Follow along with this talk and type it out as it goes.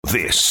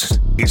This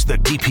is the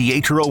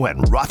DiPietro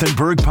and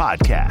Rothenberg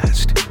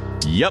podcast.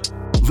 Yep.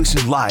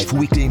 Listen live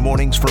weekday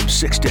mornings from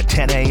 6 to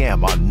 10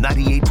 a.m. on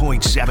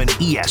 98.7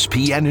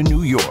 ESPN in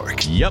New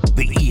York. Yep.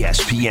 The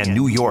ESPN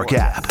New York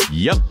app.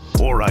 Yep.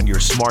 Or on your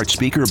smart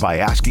speaker by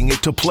asking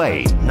it to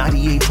play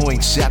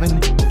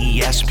 98.7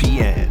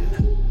 ESPN.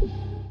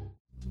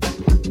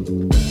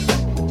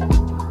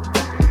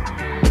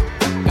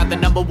 Got the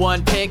number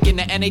one pick in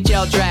the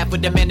NHL draft,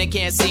 but the men they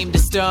can't seem to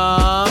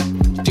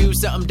stump. Do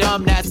something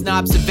dumb, that's an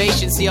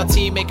observation.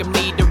 CLT make them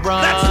need to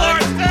run. That's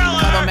Lawrence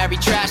Taylor! Call them every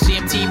trash,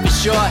 CMT for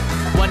short.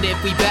 Wonder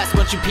if we best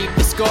once you peep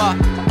the score.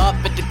 Up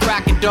at the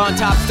crack of dawn,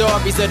 top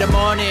stories of the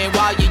morning.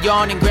 While you're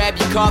yawning, grab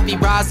your coffee,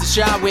 rise to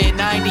shine with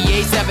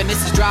 98.7.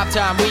 This is Drop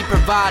Time. We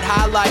provide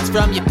highlights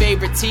from your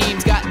favorite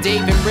teams. Got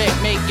Dave and Rick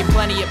making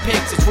plenty of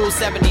picks. It's Rule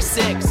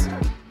 76.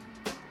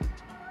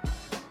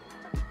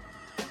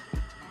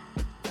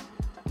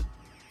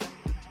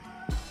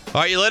 All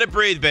right, you let it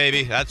breathe,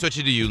 baby. That's what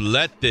you do. You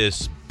let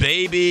this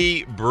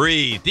baby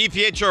breathe.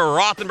 DiPietro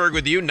Rothenberg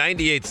with you,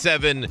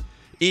 98.7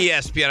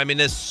 ESPN. I mean,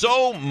 there's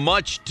so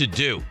much to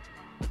do.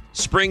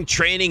 Spring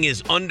training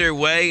is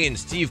underway, and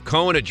Steve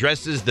Cohen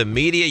addresses the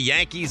media.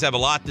 Yankees have a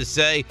lot to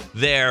say.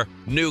 Their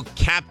new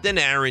captain,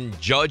 Aaron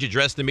Judge,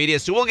 addressed the media.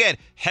 So we'll get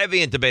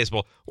heavy into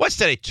baseball. What's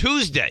today?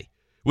 Tuesday,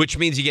 which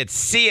means you get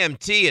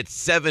CMT at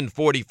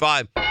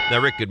 7:45. Now,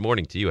 Rick, good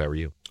morning to you. How are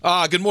you?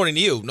 Good morning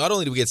to you. Not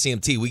only do we get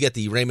CMT, we get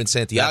the Raymond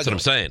Santiago. That's what I'm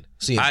saying.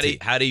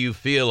 CMT. How do you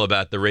feel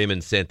about the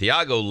Raymond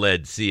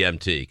Santiago-led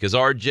CMT? Because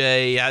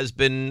RJ has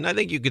been, I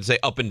think you could say,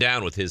 up and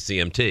down with his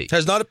CMT.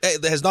 Has not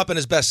been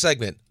his best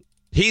segment.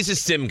 He's a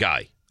sim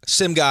guy.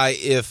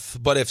 If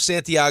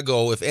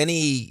Santiago,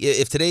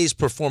 if today's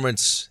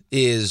performance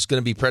is going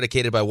to be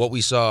predicated by what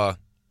we saw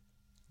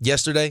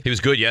yesterday. He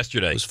was good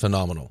yesterday. It was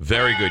phenomenal.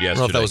 Very good yesterday. I don't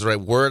know if that was the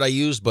right word I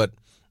used, but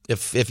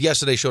if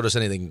yesterday showed us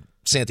anything,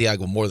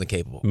 Santiago more than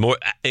capable. More,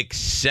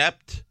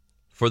 except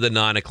for the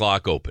 9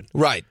 o'clock open.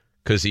 Right.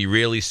 Because he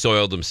really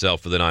soiled himself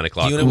for the 9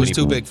 o'clock open. The unit was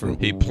too big for him.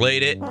 He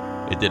played it.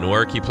 It didn't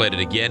work. He played it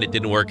again. It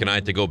didn't work, and I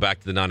had to go back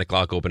to the 9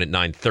 o'clock open at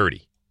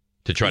 9:30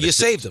 to try to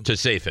saved him. To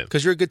save him.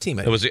 Because you're a good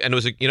teammate. It was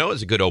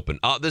a good open.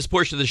 This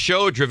portion of the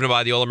show driven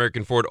by the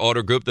All-American Ford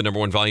Auto Group, the number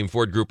one volume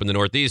Ford group in the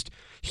Northeast.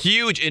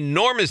 Huge,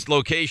 enormous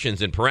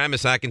locations in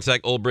Paramus, Hackensack,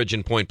 Old Bridge,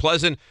 and Point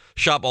Pleasant.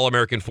 Shop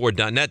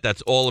allamericanford.net.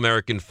 That's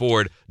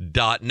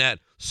allamericanford.net.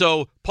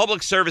 So,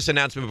 public service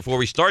announcement before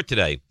we start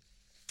today.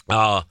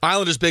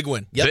 Islanders' big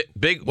win. Yep.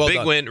 Big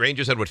win.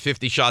 Rangers had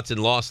 50 shots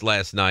and lost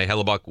last night.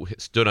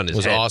 Hellebuck stood on his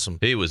head. It was awesome.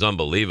 He was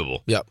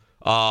unbelievable. Yep.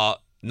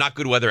 Not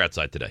good weather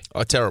outside today.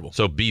 Terrible.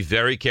 So be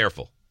very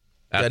careful.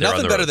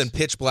 Nothing better than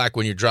pitch black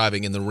when you're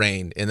driving in the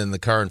rain and then the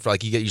car in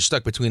front. Like you're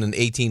stuck between an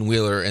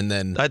 18-wheeler and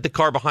then I had the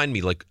car behind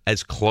me, like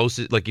as close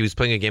as like he was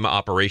playing a game of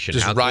Operation.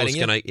 Just How riding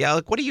close can I? Yeah,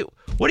 like what are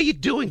you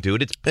doing,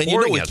 dude? It's pouring and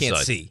you know we outside. can't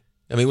see.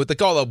 I mean,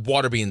 with all the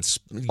water being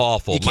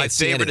awful. My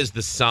see favorite anything. is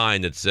the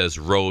sign that says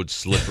 "Road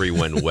slippery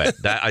when wet."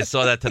 I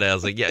saw that today. I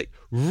was like, yeah,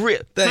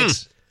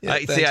 thanks. Yeah,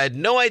 thanks. See, I had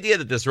no idea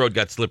that this road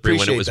got slippery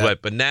when it was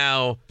wet, but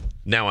now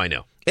I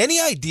know.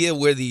 Any idea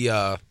where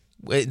the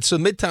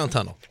Midtown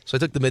Tunnel? So I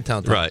took the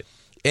Midtown Tunnel. Right.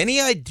 Any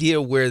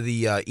idea where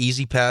the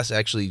Easy Pass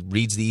actually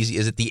reads the Easy?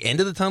 Is it the end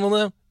of the tunnel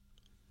now?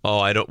 Oh,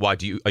 I don't. Why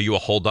are you a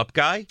hold up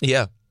guy?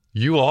 Yeah.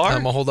 You are?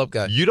 I'm a hold-up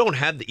guy. You don't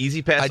have the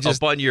Easy Pass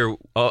up on your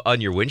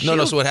windshield?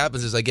 No. So what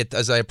happens is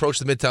as I approach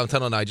the Midtown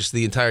Tunnel, and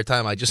the entire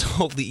time I just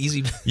hold the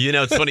Easy. You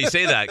know, it's funny you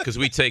say that because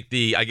we take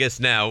I guess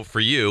now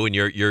for you and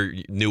your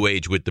new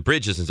age with the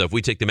bridges and stuff,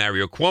 we take the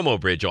Mario Cuomo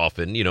Bridge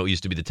often. You know, it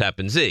used to be the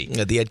Tappan Zee.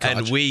 Yeah, the Ed Koch.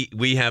 And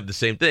we have the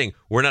same thing.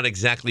 We're not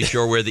exactly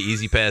sure where the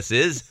Easy Pass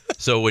is.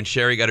 So when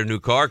Sherry got her new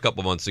car a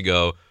couple months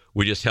ago,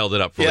 we just held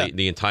it up for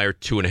the entire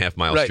 2.5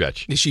 mile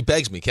stretch. She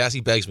begs me.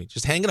 Cassie begs me.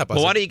 Just hang it up.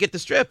 Well, why don't you get the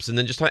strips and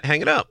then just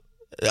hang it up?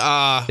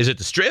 Is it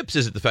the strips?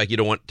 Is it the fact you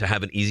don't want to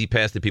have an Easy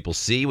Pass that people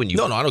see when you?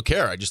 No, I don't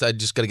care. I just got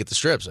to get the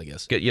strips, I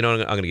guess. I'm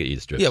going to get you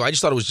the strips. Yeah, but I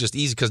just thought it was just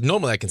easy because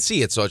normally I can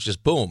see it, so it's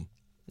just boom,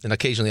 and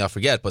occasionally I'll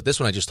forget. But this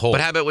one I just hold.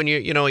 But how about when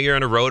you're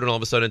on a road and all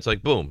of a sudden it's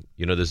like boom,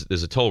 there's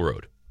a toll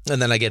road, and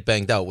then I get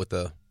banged out with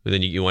the. But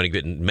then you want to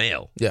get in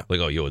mail. Yeah. Like,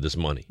 oh, you owe this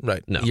money.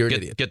 Right. No, you're an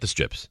idiot. Get the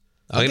strips.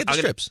 I'll get the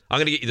strips. I'm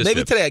going to get you the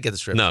strips. strips. Maybe today I get the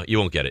strips. No, you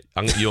won't get it.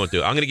 You won't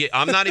do it.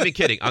 I'm not even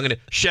kidding. I'm going to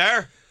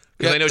share.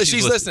 Yeah, I know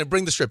she's listening.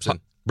 Bring the strips in.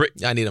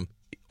 I need them.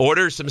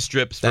 Order some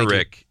strips for Thank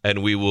Rick,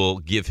 and we will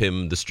give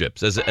him the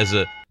strips as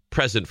a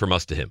present from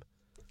us to him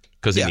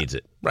because he needs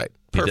it. Right.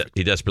 Perfect.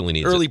 He desperately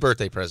needs early it.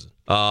 birthday present.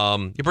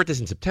 Your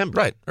birthday's in September.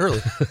 Right. Early.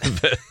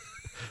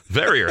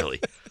 Very early.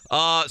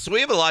 So we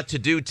have a lot to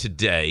do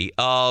today.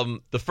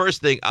 The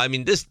first thing, I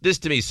mean, this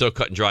to me is so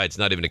cut and dry, it's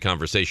not even a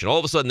conversation. All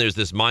of a sudden, there's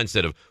this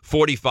mindset of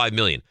 $45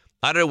 million.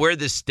 I don't know where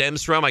this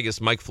stems from. I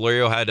guess Mike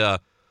Florio had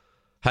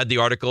the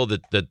article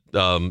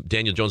that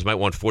Daniel Jones might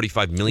want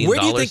 $45 million. Where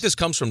do you think this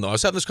comes from, though? I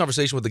was having this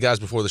conversation with the guys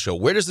before the show.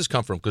 Where does this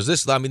come from? Because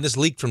this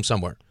leaked from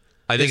somewhere.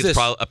 I think it's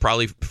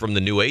probably from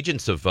the new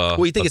agents of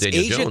well, you think it's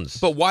Daniel agent, Jones.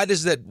 But why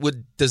does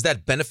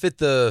that benefit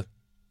the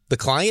the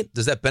client?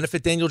 Does that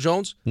benefit Daniel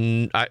Jones?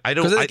 I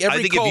don't. I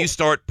think if you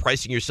start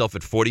pricing yourself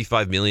at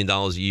 $45 million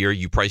a year,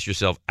 you price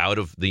yourself out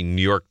of the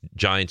New York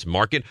Giants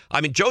market.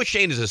 I mean, Joe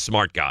Schoen is a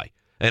smart guy,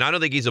 and I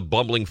don't think he's a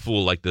bumbling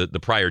fool like the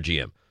prior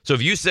GM. So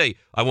if you say,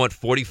 I want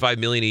 $45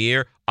 million a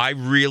year, I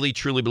really,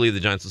 truly believe the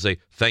Giants will say,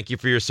 thank you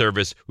for your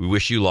service. We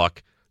wish you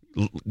luck.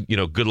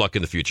 Good luck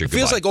in the future. It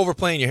feels like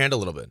overplaying your hand a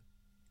little bit.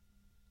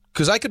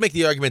 Because I could make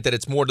the argument that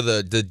it's more to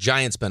the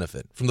Giants'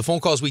 benefit. From the phone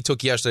calls we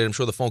took yesterday, I'm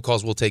sure the phone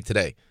calls we'll take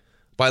today.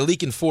 By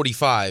leaking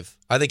 45,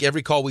 I think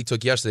every call we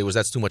took yesterday was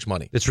that's too much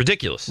money. It's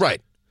ridiculous.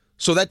 Right.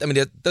 So that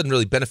doesn't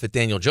really benefit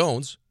Daniel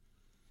Jones.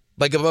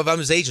 Like if I'm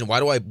his agent,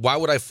 why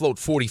would I float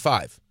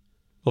 45?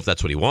 Well, if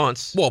that's what he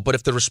wants. Well, but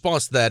if the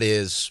response to that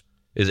is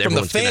from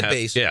the fan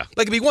base, like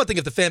it'd be one thing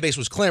if the fan base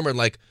was clamoring,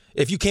 like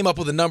if you came up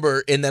with a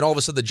number and then all of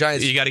a sudden the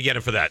Giants, you got to get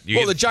him for that.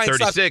 The Giants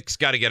 36,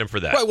 got to get him for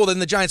that. Right. Well, then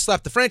the Giants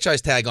slapped the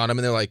franchise tag on him,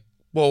 and they're like,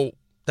 well,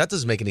 that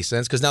doesn't make any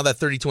sense because now that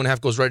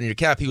 32.5 goes right in your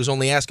cap. He was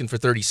only asking for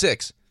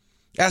 36.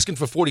 Asking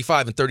for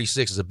 45 and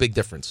 36 is a big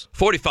difference.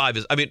 45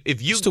 is,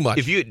 it's too much.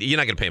 If you're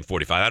not going to pay him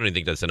 45, I don't even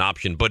think that's an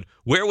option. But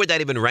where would that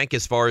even rank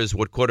as far as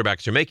what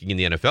quarterbacks are making in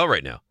the NFL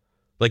right now?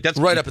 Like that's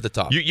right up at the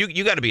top.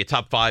 You got to be a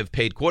top 5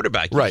 paid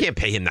quarterback. You can't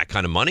pay him that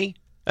kind of money.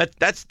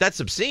 That's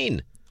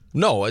obscene.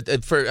 No,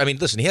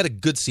 listen, he had a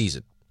good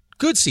season,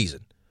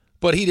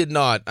 but he did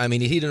not.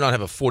 He did not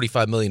have a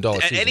 $45 million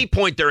season. At any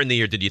point during the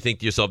year, did you think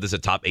to yourself, this is a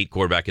top 8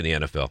 quarterback in the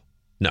NFL?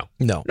 No,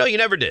 you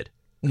never did.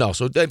 No,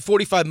 so that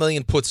 $45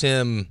 million puts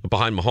him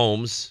behind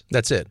Mahomes.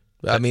 That's it.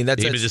 He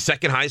was the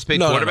second highest paid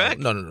quarterback?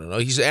 No.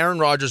 He's Aaron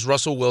Rodgers,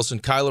 Russell Wilson,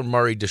 Kyler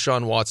Murray,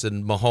 Deshaun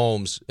Watson,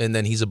 Mahomes, and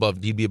then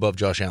he'd be above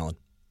Josh Allen.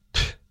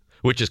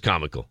 Which is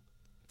comical.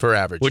 For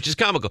average. Which is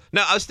comical.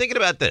 Now, I was thinking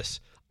about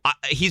this.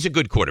 He's a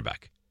good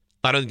quarterback.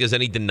 I don't think there's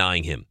any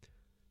denying him.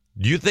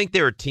 Do you think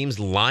there are teams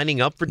lining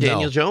up for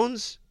Daniel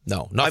Jones?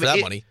 No, not for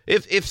that money.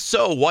 If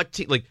so, what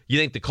team? Like, you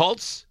think the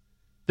Colts?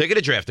 They're going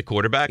to draft a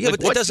quarterback. Yeah,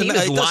 but what it doesn't team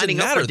is lining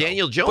up for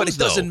Daniel Jones? But it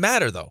doesn't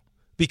matter though,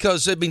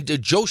 because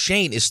Joe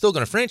Schoen is still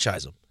going to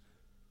franchise him.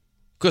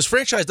 Because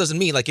franchise doesn't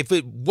mean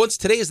once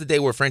today is the day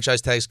where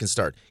franchise tags can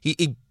start.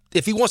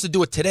 If he wants to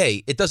do it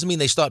today, it doesn't mean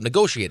they start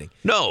negotiating.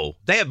 No,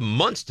 they have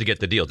months to get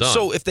the deal done.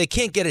 So if they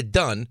can't get it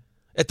done,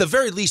 at the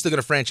very least they're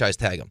going to franchise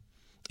tag him.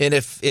 And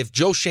if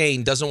Joe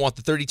Schoen doesn't want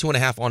the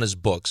 32.5 on his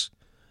books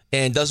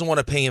and doesn't want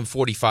to pay him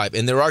 45,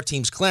 and there are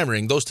teams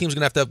clamoring, those teams are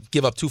going to have to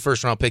give up 2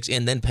 first-round picks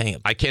and then pay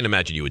him. I can't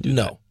imagine you would do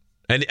that.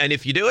 And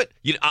if you do it,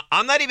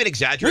 I'm not even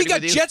exaggerating. We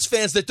got Jets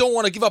fans that don't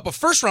want to give up a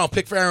first-round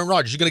pick for Aaron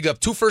Rodgers. You're going to give up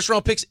 2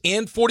 first-round picks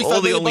and $45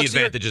 million. The only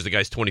advantage is the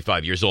guy's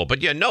 25 years old. But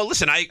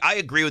listen, I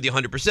agree with you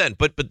 100%.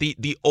 But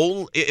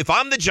if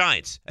I'm the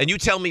Giants and you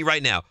tell me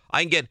right now,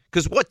 I can get,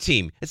 because what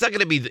team? It's not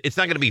going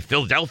to be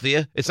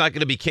Philadelphia. It's not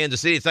going to be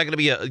Kansas City. It's not going to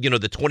be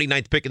the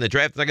 29th pick in the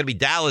draft. It's not going to be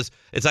Dallas.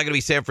 It's not going to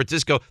be San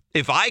Francisco.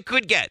 If I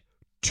could get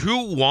 2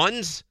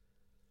 1s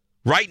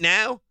right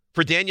now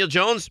for Daniel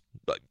Jones,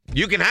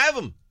 you can have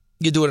him.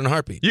 You do it in a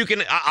heartbeat. You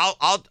can.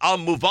 I'll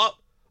move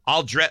up.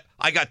 I'll draft.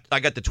 I got the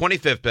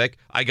 25th pick.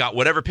 I got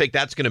whatever pick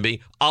that's going to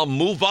be. I'll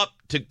move up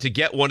to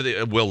get one of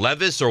the Will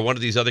Levis or one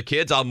of these other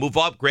kids. I'll move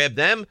up, grab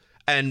them,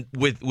 and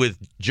with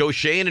Joe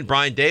Schoen and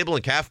Brian Dable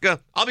and Kafka,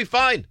 I'll be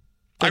fine.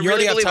 You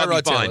already have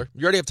Tyrod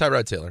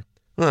Taylor.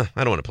 I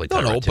don't want to play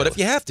Tyrod Taylor. But if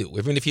you have to,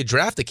 if you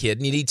draft a kid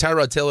and you need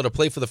Tyrod Taylor to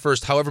play for the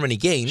first however many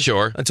games,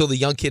 sure, until the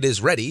young kid is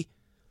ready,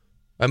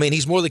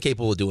 he's more than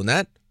capable of doing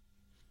that.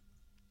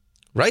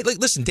 Right?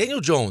 Listen, Daniel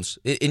Jones,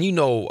 and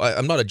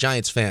I'm not a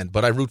Giants fan,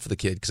 but I root for the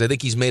kid because I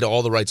think he's made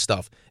all the right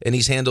stuff, and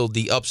he's handled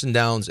the ups and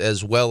downs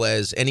as well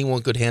as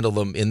anyone could handle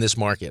them in this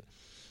market.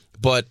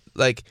 But,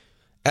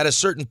 at a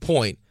certain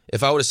point,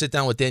 if I were to sit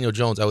down with Daniel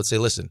Jones, I would say,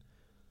 listen,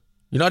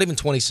 you're not even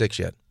 26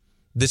 yet.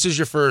 This is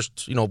your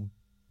first,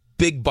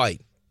 big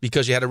bite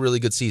because you had a really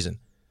good season.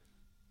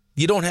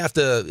 You don't have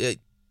to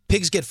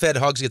pigs get fed,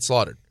 hogs get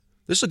slaughtered.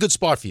 This is a good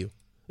spot for you.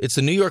 It's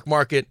the New York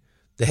market.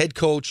 The head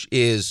coach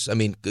is,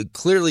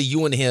 clearly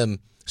you and him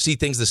see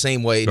things the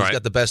same way, and he's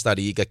got the best out of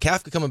you. You got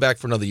Kafka coming back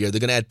for another year.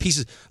 They're going to add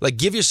pieces.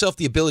 Give yourself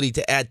the ability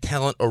to add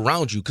talent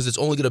around you because it's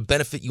only going to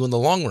benefit you in the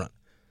long run.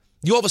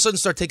 You all of a sudden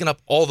start taking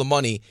up all the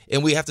money,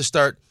 and we have to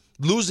start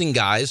losing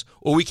guys,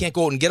 or we can't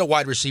go out and get a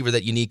wide receiver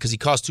that you need because he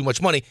costs too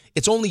much money.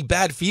 It's only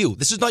bad for you.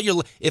 This is not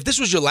if this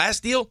was your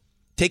last deal,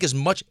 take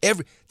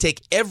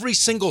every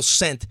single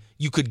cent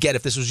you could get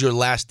if this was your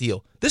last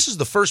deal. This is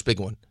the first big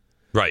one.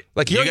 Right.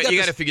 You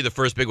got to figure the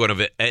first big one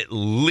of it at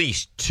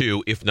least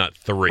 2, if not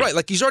 3.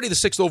 Right. He's already the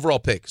 6th overall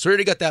pick. So he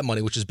already got that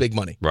money, which is big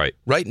money. Right.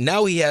 Right.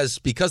 Now he has,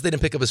 because they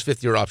didn't pick up his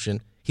 5th-year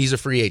option, he's a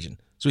free agent.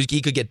 So he's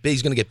going to get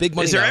big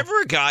money. Is there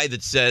ever a guy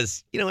that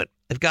says, you know what,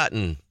 I've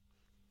gotten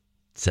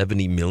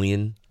 $70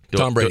 million?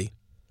 Tom Brady.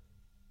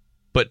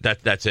 But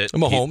that's it.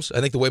 And Mahomes.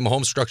 I think the way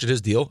Mahomes structured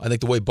his deal. I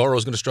think the way Burrow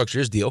is going to structure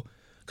his deal.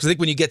 Because I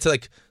think when you get to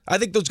I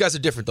think those guys are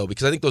different though,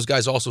 because I think those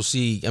guys also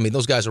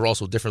those guys are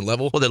also a different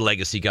level. Well, they're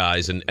legacy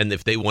guys, and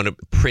if they want to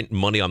print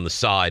money on the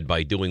side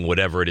by doing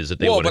whatever it is that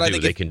they want to do,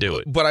 they can do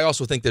it. But I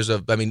also think there's a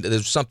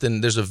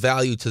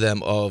value to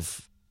them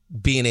of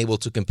being able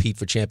to compete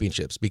for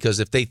championships. Because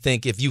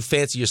if you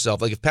fancy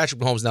yourself, like if Patrick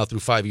Mahomes now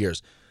through 5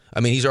 years, I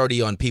mean, he's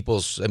already on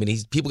people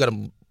got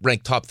him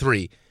ranked top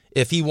 3.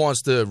 If he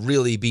wants to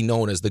really be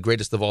known as the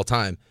greatest of all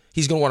time,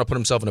 he's going to want to put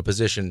himself in a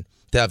position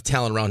to have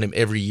talent around him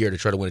every year to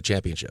try to win a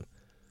championship.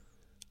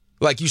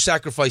 Like, you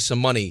sacrifice some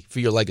money for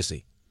your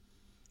legacy.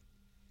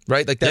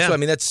 Right? Like, that's what I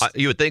mean. That's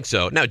you would think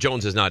so. Now,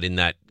 Jones is not in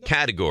that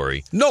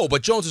category. No,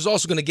 but Jones is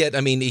also going to get,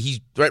 I mean, he's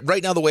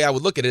right now the way I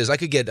would look at it is I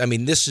could get, I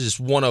mean, this is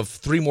one of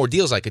 3 more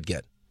deals I could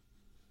get.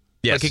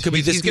 Yes, like, it could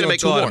be this he's going to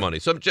make a lot more. of money.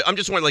 So I'm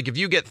just wondering, like, if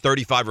you get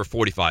 35 or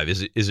 45,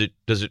 does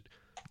it,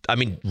 I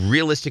mean,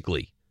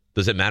 realistically,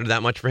 does it matter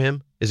that much for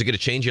him? Is it going to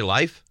change your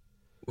life?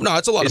 No,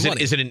 it's a lot of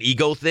money. Is it an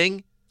ego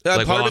thing?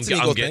 Part of it's an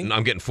ego thing.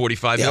 I'm getting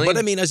 45 yeah, million. but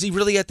I mean, is he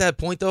really at that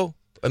point, though?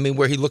 I mean,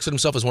 where he looks at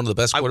himself as one of the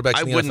best quarterbacks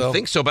in the NFL? I wouldn't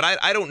think so, but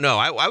I don't know.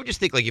 I would just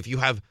think, like, if you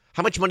have,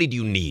 how much money do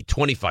you need?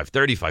 25,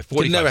 35,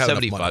 45,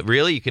 75?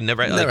 Really? You can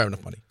never have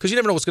enough money. Because you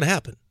never know what's going to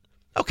happen.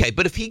 Okay,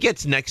 but if he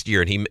gets next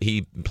year and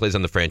he plays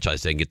on the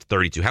franchise tag and gets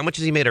 32, how much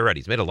has he made already?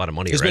 He's made a lot of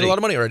money already. He's made a lot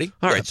of money already.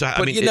 All right, so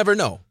but you never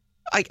know.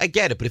 I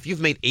get it, but if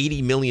you've made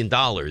 $80 million,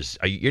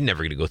 you're never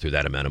going to go through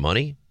that amount of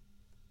money.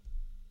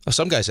 Well,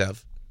 some guys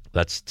have.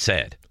 That's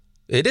sad.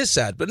 It is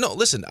sad. But no,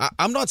 listen,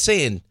 I'm not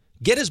saying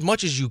get as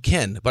much as you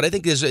can, but I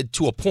think there's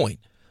to a point.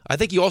 I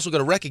think you also got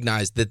to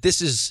recognize that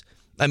this is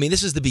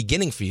the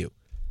beginning for you.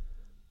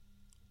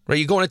 Right?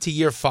 You're going into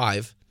year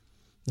 5.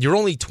 You're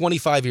only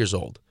 25 years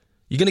old.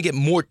 You're going to get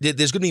more.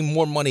 There's going to be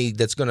more money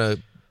that's going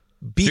to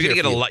be You're going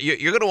to get a lot.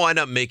 You're going to wind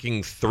up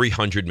making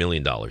 $300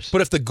 million.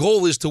 But if the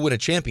goal is to win a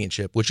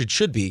championship, which it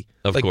should be,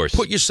 of course,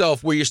 put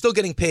yourself where you're still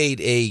getting paid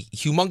a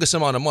humongous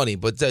amount of money,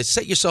 but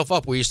set yourself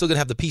up where you're still going to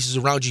have the pieces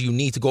around you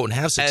need to go out and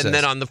have success. And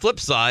then on the flip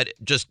side,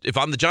 just if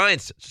I'm the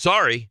Giants,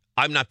 sorry,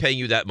 I'm not paying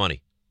you that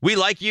money. We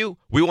like you.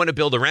 We want to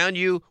build around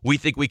you. We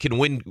think we can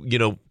win,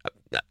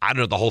 I don't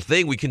know, the whole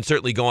thing. We can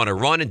certainly go on a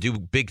run and do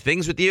big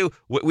things with you.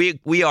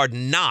 We are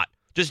not.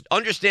 Just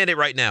understand it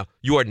right now.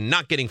 You are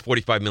not getting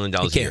 $45 million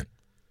a year.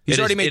 He's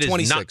already made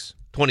 26.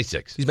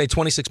 26. He's made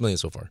 $26 million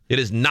so far. It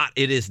is not.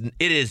 It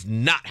is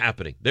not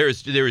happening. There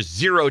is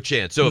zero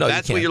chance. So if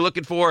that's what you're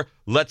looking for,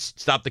 let's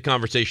stop the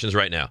conversations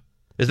right now.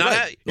 It's not.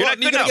 Right. You're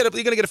going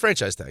to get a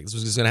franchise tag. This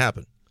is going to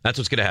happen. That's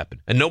what's going to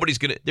happen. And nobody's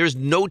going to. There's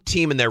no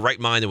team in their right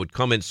mind that would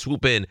come in,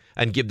 swoop in,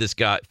 and give this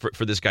guy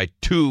for this guy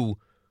two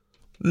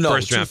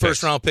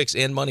first round picks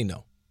and money.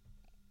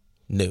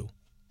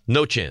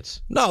 No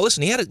chance. No,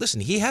 listen.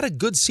 He had a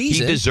good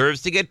season. He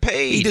deserves to get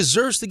paid. He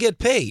deserves to get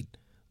paid.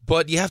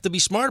 But you have to be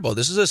smart about it.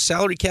 This is a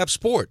salary cap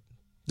sport.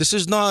 This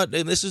is not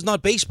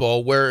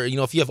baseball where,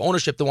 if you have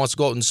ownership that wants to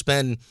go out and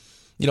spend,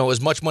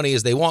 as much money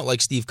as they want,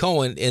 like Steve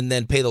Cohen, and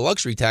then pay the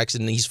luxury tax,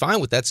 and he's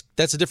fine with that.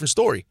 That's a different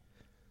story.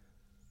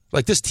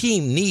 Like, this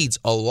team needs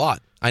a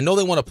lot. I know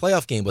they want a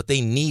playoff game, but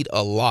they need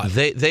a lot.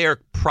 They are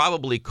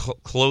probably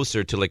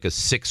closer to like a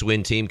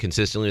 6-win team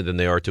consistently than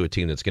they are to a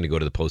team that's going to go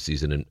to the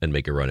postseason and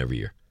make a run every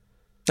year.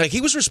 Like,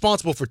 he was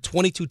responsible for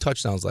 22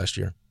 touchdowns last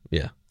year.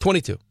 Yeah.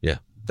 22. Yeah.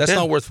 That's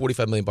not worth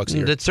 $45 million a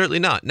year. That's certainly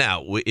not.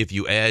 Now, if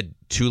you add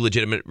 2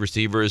 legitimate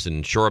receivers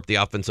and shore up the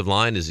offensive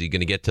line, is he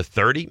going to get to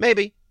 30?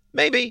 Maybe.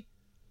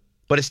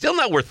 But it's still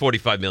not worth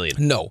 $45 million.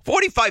 No.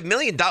 $45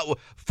 million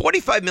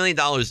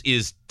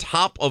is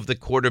top of the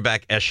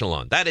quarterback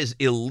echelon. That is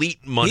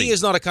elite money. He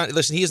is not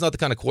the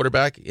kind of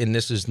quarterback, and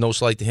this is no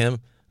slight to him,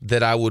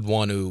 that I would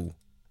want to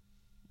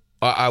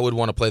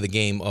play the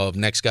game of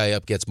next guy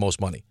up gets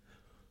most money.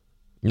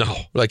 No.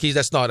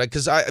 That's not,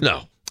 because I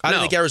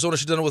don't think Arizona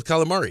should have done it with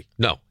Kyler Murray.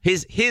 No.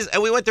 His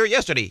and we went there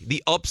yesterday.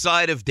 The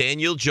upside of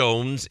Daniel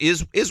Jones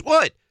is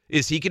what?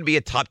 Is he can be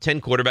a top 10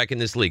 quarterback in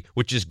this league,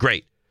 which is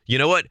great. You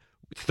know what?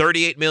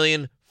 $38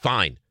 million,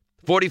 fine.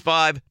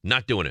 45,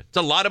 not doing it. It's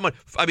a lot of money.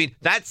 I mean,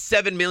 that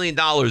 $7 million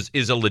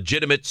is a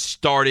legitimate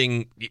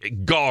starting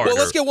guard. Well,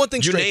 let's get one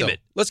thing straight, though.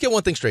 Let's get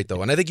one thing straight,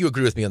 though, and I think you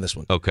agree with me on this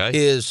one. Okay.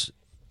 Is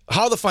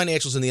how the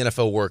financials in the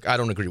NFL work, I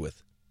don't agree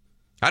with.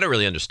 I don't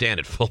really understand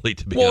it fully,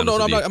 to be honest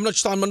with you. I'm not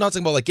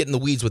talking about like getting the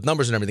weeds with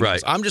numbers and everything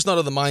else. I'm just not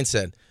of the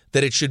mindset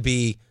that it should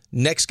be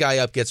next guy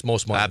up gets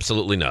most money.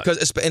 Absolutely not.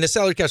 Because in a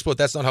salary cap sport,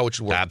 that's not how it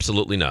should work.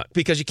 Absolutely not.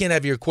 Because you can't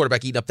have your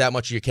quarterback eating up that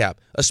much of your cap,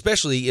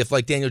 especially if,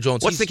 like, Daniel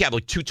Jones. What's the cap?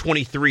 Like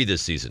 $223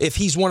 this season. If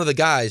he's one of the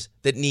guys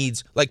that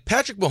needs, like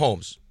Patrick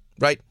Mahomes,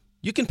 right?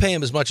 You can pay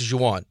him as much as you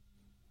want,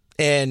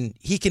 and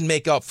he can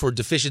make up for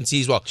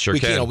deficiencies. Well, sure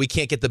we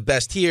can't get the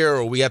best here,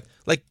 or we have,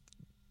 like,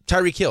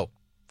 Tyreek Hill,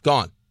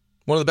 gone.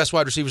 One of the best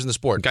wide receivers in the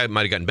sport. The guy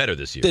might have gotten better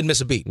this year. Didn't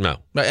miss a beat. No.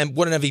 Right, and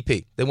won an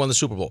MVP. They won the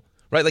Super Bowl.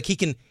 Right? Like, he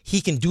can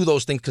do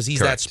those things because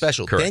he's that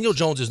special. Correct. Daniel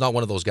Jones is not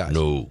one of those guys.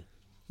 No.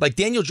 Like,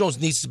 Daniel Jones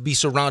needs to be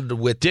surrounded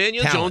with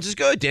Daniel talent. Jones is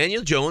good.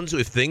 Daniel Jones,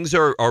 if things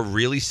are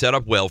really set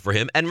up well for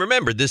him, and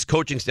remember, this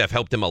coaching staff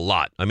helped him a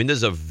lot. I mean, this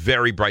is a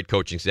very bright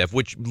coaching staff,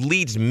 which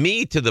leads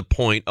me to the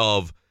point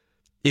of,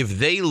 if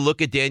they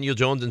look at Daniel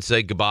Jones and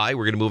say, goodbye,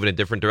 we're going to move in a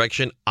different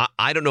direction,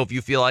 I don't know if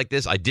you feel like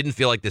this. I didn't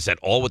feel like this at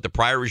all with the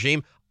prior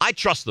regime. I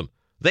trust them.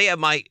 They have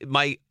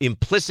my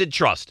implicit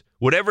trust.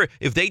 Whatever,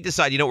 if they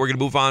decide, we're going to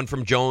move on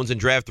from Jones and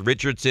draft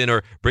Richardson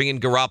or bring in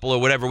Garoppolo,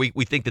 whatever, we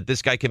think that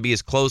this guy can be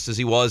as close as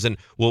he was and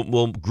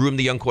we'll groom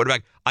the young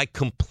quarterback, I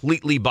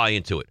completely buy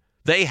into it.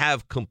 They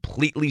have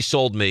completely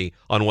sold me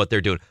on what they're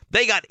doing.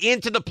 They got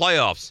into the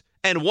playoffs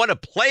and won a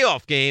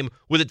playoff game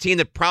with a team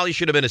that probably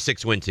should have been a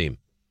 6-win team.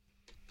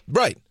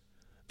 Right.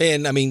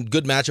 And, I mean,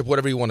 good matchup,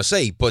 whatever you want to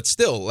say. But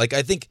still, I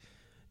think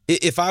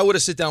if I were to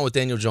sit down with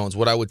Daniel Jones,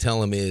 what I would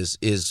tell him is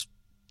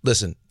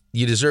listen,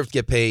 you deserve to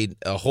get paid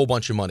a whole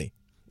bunch of money,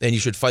 and you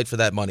should fight for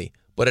that money.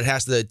 But it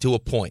has to a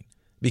point,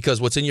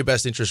 because what's in your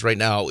best interest right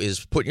now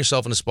is putting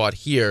yourself in a spot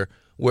here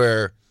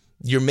where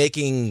you're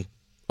making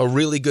a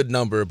really good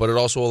number, but it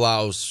also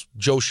allows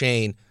Joe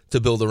Schoen to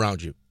build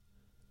around you.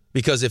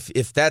 Because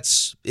if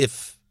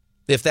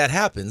that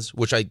happens,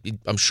 which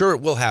I'm sure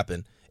it will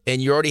happen,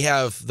 and you already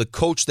have the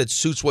coach that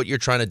suits what you're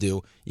trying to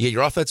do, you get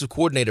your offensive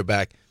coordinator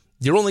back,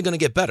 you're only going to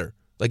get better.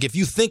 If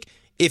you think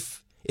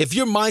if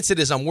your mindset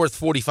is I'm worth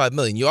 $45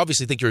 million, you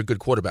obviously think you're a good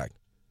quarterback.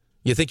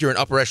 You think you're an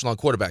upper echelon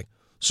quarterback.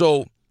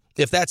 So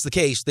if that's the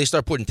case, they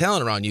start putting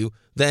talent around you,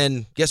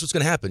 then guess what's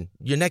going to happen?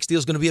 Your next deal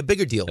is going to be a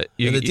bigger deal.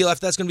 And the deal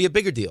after that's going to be a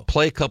bigger deal.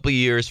 Play a couple of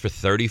years for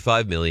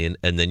 $35 million,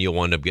 and then you'll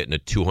wind up getting a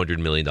 $200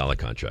 million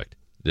contract.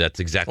 That's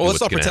exactly what's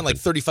going to happen.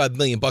 Let's not pretend $35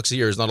 million a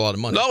year is not a lot of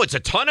money. No, it's a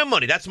ton of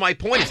money. That's my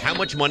point, is how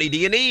much money do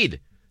you need?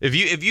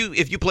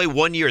 If you play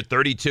 1 year at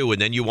 32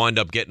 and then you wind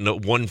up getting a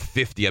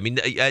 150, I mean,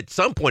 at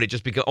some point it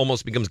just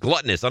almost becomes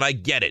gluttonous. And I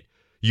get it.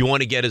 You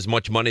want to get as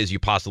much money as you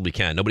possibly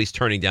can. Nobody's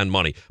turning down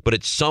money. But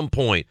at some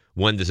point,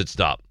 when does it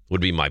stop?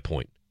 Would be my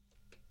point.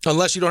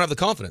 Unless you don't have the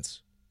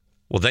confidence.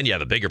 Well, then you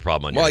have a bigger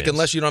problem on your hands.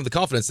 Unless you don't have the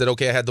confidence that,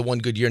 okay, I had the one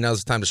good year,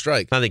 now's the time to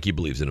strike. I think he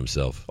believes in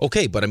himself.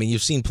 Okay, but I mean,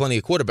 you've seen plenty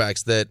of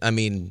quarterbacks that,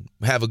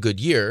 have a good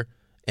year,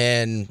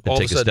 and all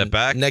of a sudden, step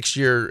back. Next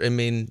year,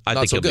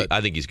 not so good.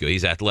 I think he's good.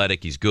 He's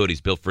athletic. He's good.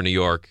 He's built for New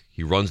York.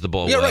 He runs the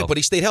ball well. Yeah, right, but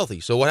he stayed healthy.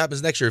 So what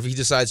happens next year if he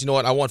decides,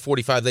 I want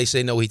 45, they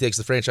say no, he takes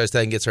the franchise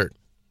tag and gets hurt?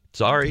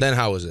 Sorry. Then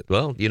how is it?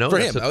 Well, for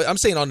him. I'm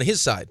saying on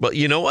his side. Well,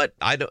 you know what?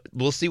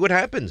 We'll see what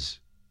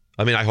happens.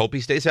 I mean, I hope he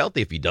stays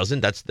healthy. If he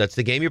doesn't, that's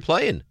the game you're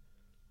playing.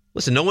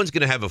 Listen, no one's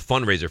going to have a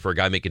fundraiser for a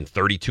guy making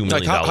 $32 million a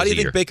year. How do you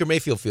think Baker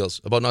Mayfield feels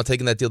about not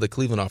taking that deal that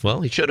Cleveland offered?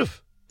 Well, he should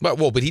have. But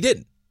he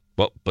didn't.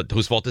 Well, but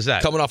whose fault is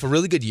that? Coming off a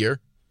really good year,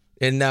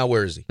 and now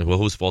where is he? Well,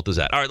 whose fault is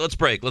that? All right, let's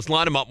break. Let's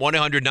line him up.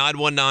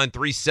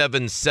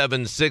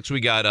 1-800-919-3776. We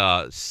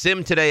got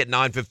Sim today at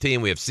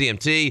 9:15. We have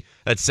CMT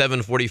at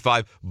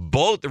 7:45.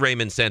 Both the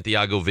Raymond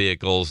Santiago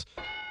vehicles.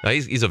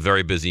 He's a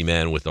very busy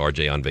man with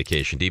RJ on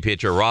vacation.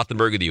 DiPietro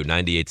Rothenberg with you,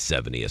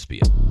 98.7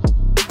 ESPN.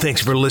 Thanks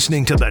for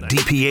listening to the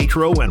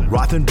DiPietro and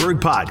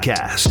Rothenberg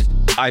podcast.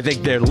 I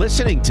think they're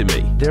listening to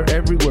me. They're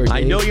everywhere, Dave.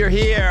 I know you're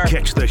here.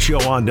 Catch the show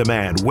on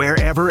demand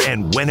wherever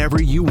and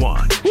whenever you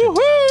want.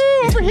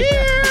 Woohoo! Over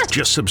here!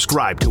 Just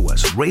subscribe to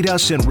us, rate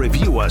us, and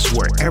review us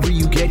wherever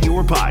you get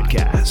your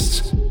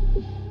podcasts.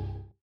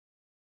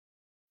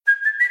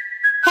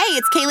 Hey,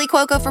 it's Kaylee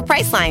Cuoco for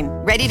Priceline.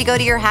 Ready to go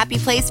to your happy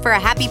place for a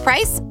happy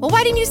price? Well,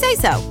 why didn't you say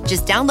so?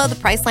 Just download the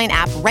Priceline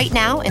app right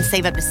now and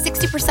save up to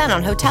 60%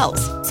 on hotels.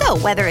 So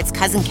whether it's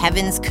Cousin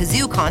Kevin's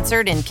Kazoo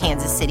Concert in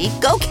Kansas City,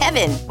 go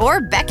Kevin,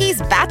 or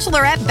Becky's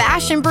Bachelorette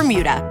Bash in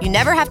Bermuda, you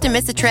never have to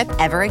miss a trip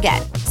ever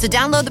again. So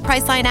download the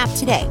Priceline app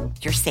today.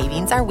 Your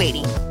savings are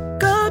waiting.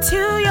 Go to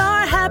your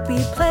happy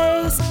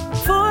place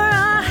for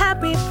a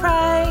happy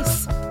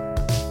price.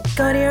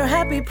 Go to your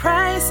happy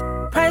price,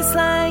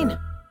 Priceline.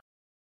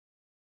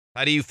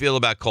 How do you feel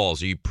about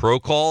calls? Are you pro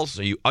calls?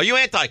 Are you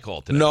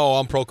anti-call today? No,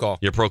 I'm pro call.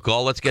 You're pro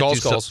call? Let's get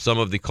to some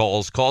of the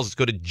calls. Let's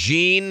go to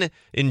Gene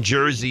in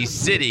Jersey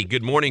City.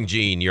 Good morning,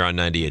 Gene. You're on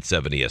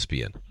 98.7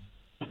 ESPN.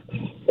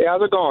 Hey,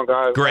 how's it going,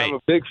 guys? Great. I'm a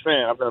big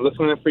fan. I've been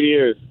listening for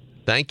years.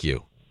 Thank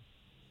you.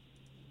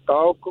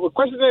 The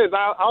question is,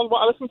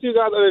 I listened to you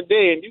guys the other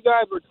day, and you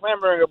guys were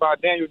clamoring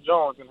about Daniel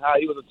Jones and how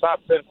he was a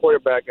top 10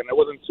 quarterback, and there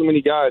wasn't too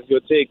many guys you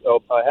would take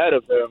ahead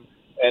of him.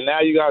 And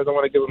now you guys don't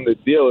want to give him the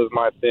deal is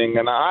my thing.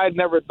 And I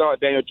never thought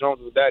Daniel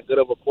Jones was that good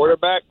of a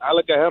quarterback. I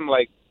look at him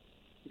like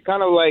he's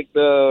kind of like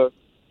the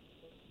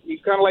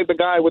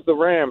guy with the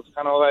Rams.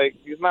 Kind of like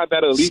he's not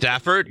that elite.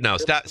 Stafford? No,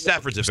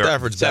 Stafford's a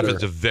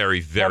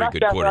very, very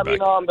good quarterback.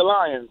 The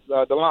Lions.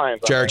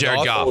 Jared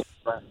Goff.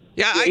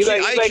 Yeah,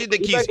 I actually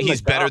think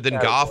he's better than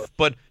Goff.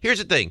 But here's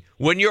the thing: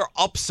 when your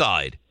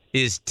upside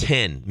is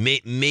 10,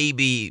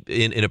 maybe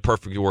in a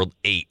perfect world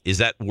 8, is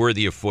that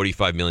worthy of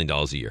 $45 million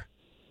a year?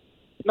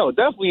 No,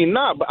 definitely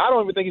not. But I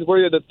don't even think he's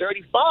worthy of the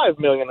 $35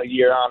 million a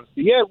year.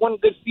 Honestly, he had one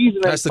good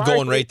season. That's the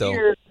going rate,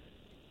 though.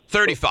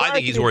 35. I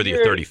think he's worthy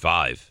of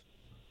 35.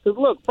 Because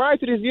look, prior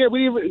to this year, they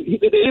didn't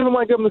even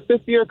want to give him a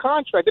 5th-year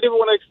contract. They didn't even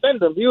want to extend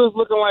him. He was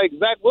looking like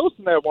Zach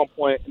Wilson at one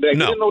point. They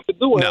didn't know what to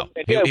do with him.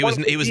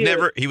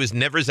 He was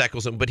never Zach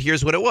Wilson. But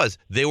here's what it was: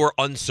 they were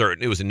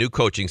uncertain. It was a new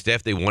coaching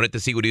staff. They wanted to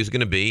see what he was going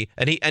to be,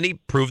 and he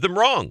proved them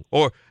wrong,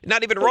 or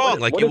not even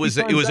wrong. It was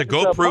a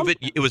go prove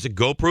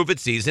it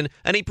season,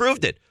 and he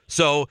proved it.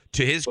 So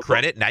to his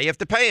credit, now you have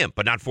to pay him,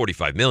 but not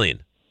 $45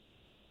 million.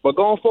 But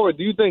going forward,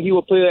 do you think he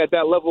will play at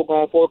that level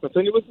going forward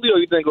continuously, or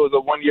do you think it was a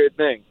one-year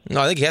thing?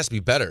 No, I think he has to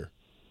be better.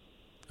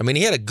 I mean,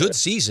 he had a good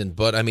season,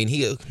 but I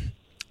mean,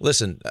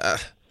 listen.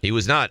 He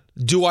was not.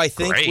 Do I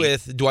think great.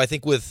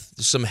 with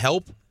some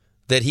help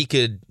that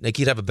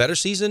he'd have a better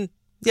season?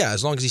 Yeah,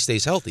 as long as he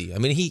stays healthy. I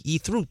mean, he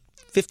threw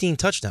 15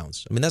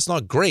 touchdowns. I mean, that's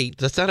not great.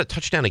 That's not a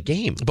touchdown a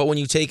game. But when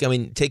you take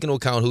into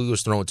account who he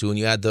was thrown to, and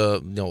you add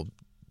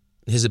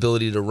his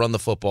ability to run the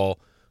football,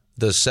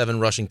 the 7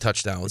 rushing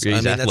touchdowns.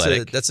 He's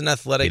athletic. That's an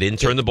athletic. He didn't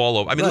turn the ball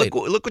over. I mean, right.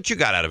 look what you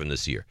got out of him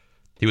this year.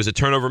 He was a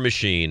turnover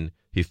machine.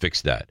 He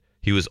fixed that.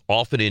 He was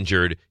often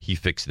injured. He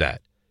fixed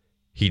that.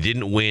 He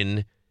didn't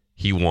win.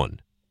 He won.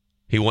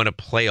 He won a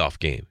playoff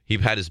game. He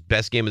had his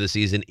best game of the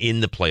season in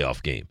the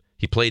playoff game.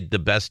 He played the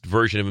best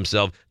version of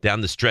himself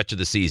down the stretch of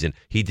the season.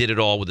 He did it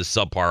all with a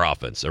subpar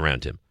offense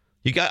around him.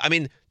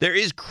 There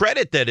is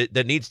credit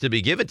that needs to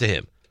be given to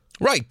him.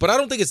 Right, but I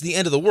don't think it's the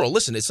end of the world.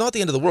 Listen, it's not the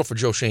end of the world for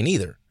Joe Schoen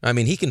either. I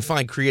mean, he can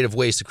find creative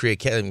ways to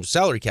create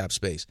salary cap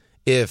space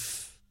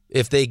if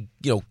they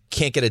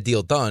can't get a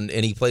deal done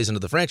and he plays under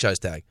the franchise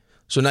tag.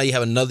 So now you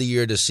have another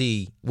year to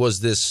see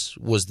was this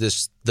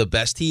the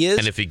best he is,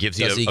 and if he gives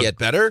does he get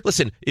better?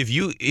 Listen, if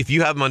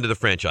you have him under the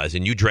franchise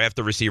and you draft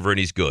a receiver and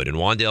he's good, and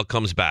Wan'Dale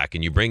comes back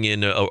and you bring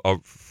in a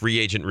free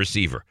agent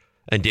receiver,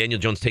 and Daniel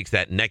Jones takes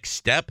that next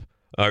step,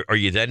 are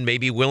you then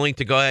maybe willing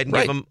to go ahead and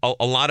give him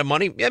a lot of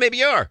money? Yeah, maybe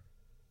you are.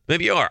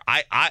 Maybe you are.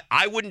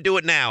 I wouldn't do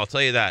it now. I'll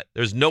tell you that.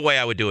 There's no way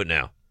I would do it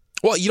now.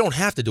 Well, you don't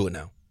have to do it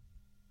now.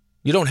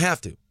 You don't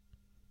have to.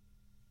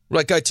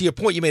 Right, guy. To your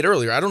point you made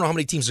earlier, I don't know how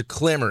many teams are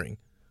clamoring.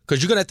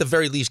 Because you're going to at the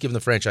very least give him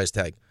the franchise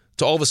tag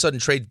to all of a sudden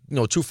trade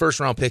 2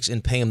 first-round picks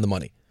and pay him the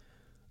money.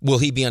 Will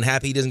he be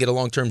unhappy he doesn't get a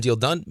long-term deal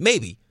done?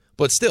 Maybe.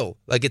 But still,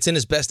 it's in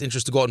his best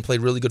interest to go out and play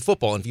really good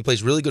football. And if he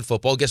plays really good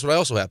football, guess what I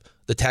also have?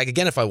 The tag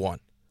again if I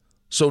want.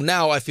 So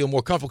now I feel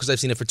more comfortable because I've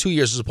seen it for 2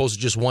 years as opposed to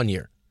just 1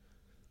 year.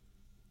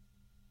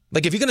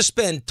 If you're going to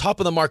spend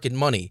top-of-the-market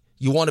money,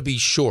 you want to be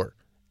sure.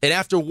 And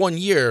after 1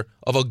 year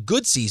of a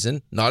good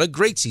season, not a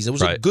great season, it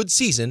was a good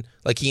season,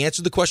 he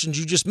answered the questions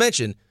you just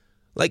mentioned,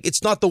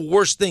 it's not the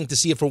worst thing to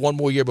see it for 1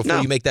 more year before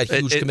you make that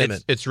huge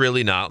commitment. It's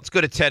really not. Let's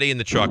go to Teddy in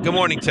the truck. Good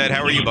morning, Ted.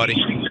 How are you, buddy?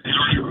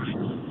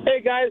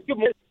 Hey, guys. Good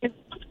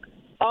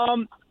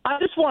morning. I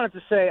just wanted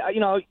to say,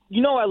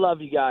 I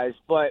love you guys,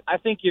 but I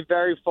think you're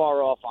very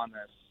far off on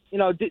this.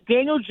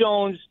 Daniel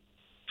Jones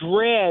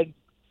dragged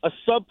a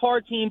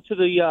subpar team to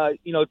the,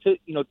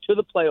 to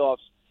the playoffs.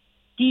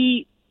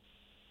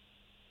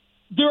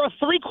 There are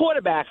 3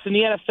 quarterbacks in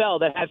the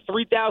NFL that had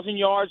 3,000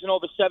 yards and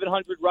over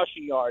 700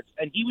 rushing yards,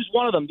 and he was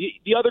one of them.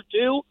 The other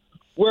 2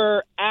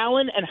 were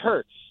Allen and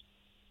Hurts.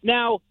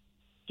 Now,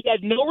 he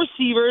had no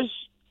receivers.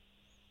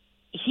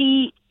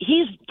 He's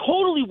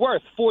totally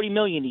worth $40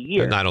 million a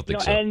year. No, I don't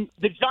think so. And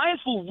the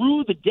Giants will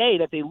rue the day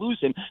that they lose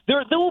him.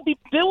 There will be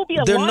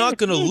a They're line not of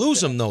going to teams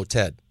lose him, though,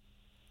 Ted.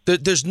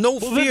 There's no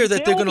fear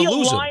that they're going to lose him. There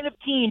will be a line of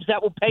teams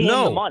that will pay him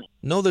the money.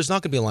 No, there's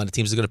not going to be a line of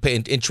teams that are going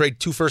to pay and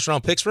trade 2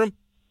 first-round picks for him.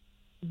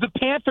 The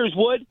Panthers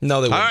would. No,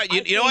 they wouldn't. All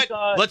right, you know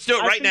what? Let's do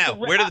it right now.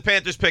 Where do the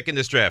Panthers pick in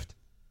this draft?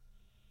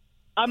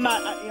 I'm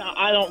not.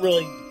 I don't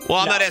really. Well,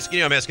 I'm not asking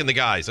you. I'm asking the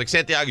guys.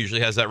 Santiago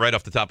usually has that right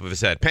off the top of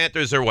his head.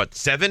 Panthers are what,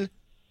 7?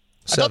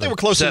 I thought they were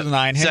closer to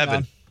 9. Hang 7.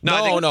 on.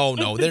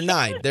 No. They're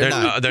 9. They're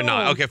 9. They're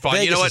not. Okay, fine.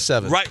 Vegas you know what? is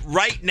 7.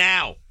 Right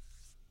now.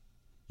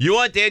 You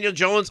want Daniel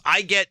Jones?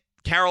 I get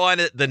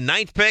Carolina the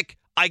 9th pick.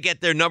 I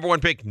get their number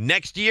 1 pick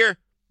next year.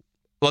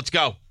 Let's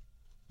go.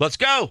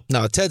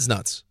 No, Ted's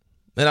nuts.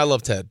 And I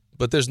love Ted,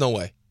 but there's no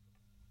way.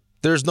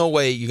 There's no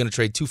way you're going to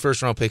trade 2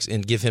 first-round picks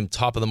and give him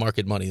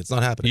top-of-the-market money. It's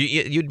not happening.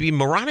 You'd be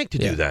moronic to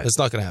do that. It's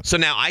not going to happen. So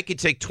now I could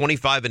take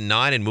 25 and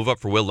 9 and move up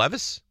for Will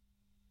Levis?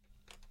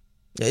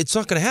 It's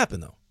not going to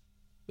happen, though.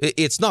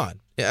 It's not.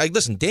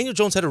 Listen, Daniel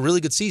Jones had a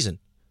really good season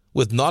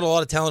with not a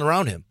lot of talent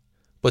around him.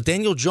 But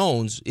Daniel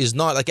Jones is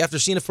not, after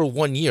seeing it for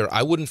 1 year,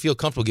 I wouldn't feel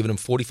comfortable giving him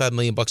 $45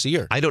 million a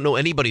year. I don't know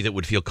anybody that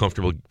would feel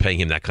comfortable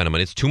paying him that kind of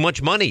money. It's too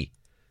much money.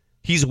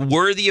 He's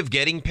worthy of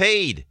getting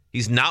paid.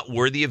 He's not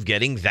worthy of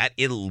getting that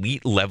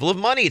elite level of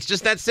money. It's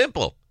just that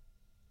simple.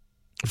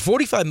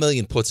 $45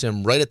 million puts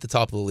him right at the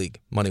top of the league,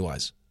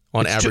 money-wise,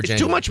 on average. It's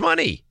too much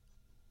money.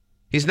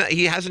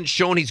 He hasn't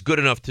shown he's good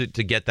enough to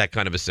get that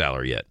kind of a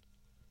salary yet.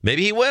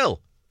 Maybe he will.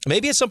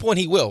 Maybe at some point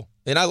he will.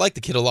 And I like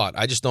the kid a lot.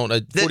 I just don't.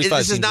 45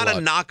 this is not a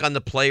knock on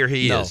the player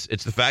he is.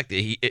 It's the fact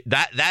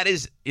that that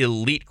is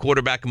elite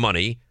quarterback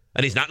money,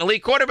 and he's not an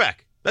elite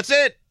quarterback. That's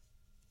it.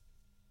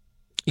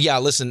 Yeah,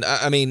 listen,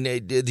 I mean,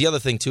 the other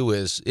thing, too,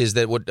 is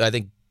that what I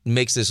think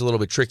makes this a little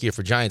bit trickier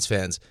for Giants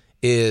fans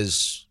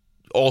is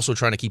also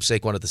trying to keep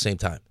Saquon at the same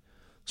time.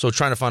 So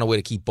trying to find a way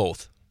to keep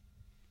both.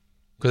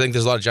 Because I think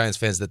there's a lot of Giants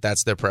fans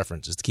that's their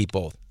preference, is to keep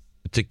both.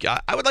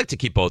 I would like to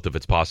keep both if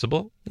it's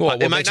possible.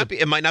 Well, it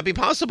might not be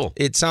possible.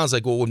 It sounds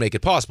like what would make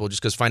it possible,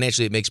 just because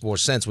financially it makes more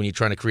sense when you're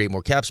trying to create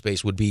more cap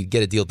space, would be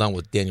get a deal done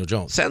with Daniel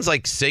Jones. Sounds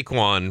like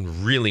Saquon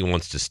really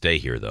wants to stay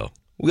here, though.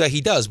 Well, yeah,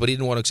 he does, but he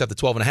didn't want to accept the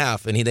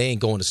 12.5, and they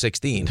ain't going to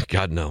 16.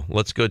 God, no.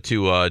 Let's go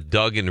to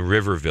Doug in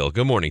Riverville.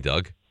 Good morning,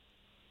 Doug.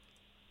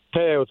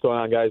 Hey, what's going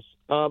on, guys?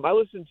 I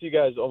listen to you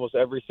guys almost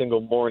every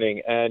single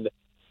morning, and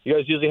you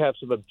guys usually have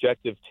some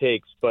objective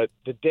takes, but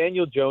the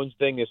Daniel Jones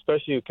thing,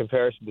 especially in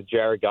comparison to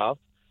Jared Goff,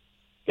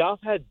 Goff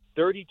had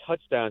 30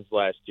 touchdowns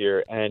last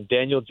year, and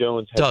Daniel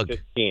Jones had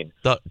 15.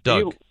 Are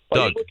you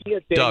looking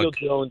at Daniel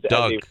Jones as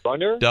a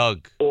runner? Yeah,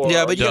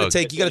 but you got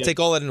to take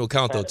all that into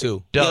account though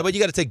too. Yeah, but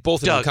you got to take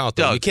both into account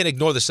though. You can't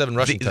ignore the 7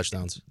 rushing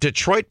touchdowns.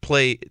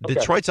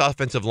 Detroit's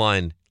offensive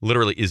line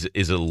literally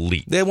is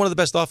elite. They have one of the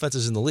best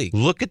offenses in the league.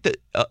 Look at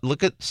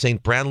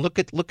St. Brown. Look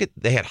at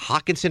they had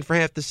Hawkinson for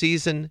half the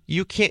season.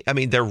 You can't. I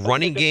mean, their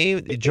running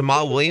game,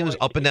 Jamal Williams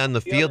up and down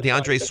the field,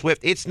 DeAndre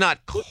Swift. It's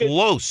not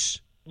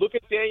close. Look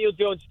at Daniel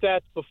Jones'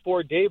 stats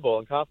before Daboll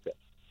and Kafka.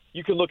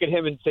 You can look at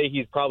him and say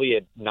he's probably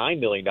a $9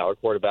 million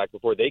quarterback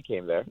before they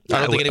came there. I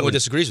don't think anyone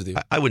disagrees with you.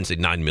 I wouldn't say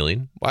 $9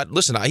 million.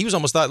 Listen, he was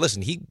almost he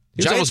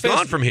was almost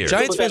gone from here.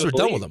 Giants fans were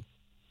done with him.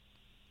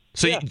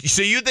 So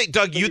you think,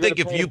 Doug? You think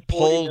if you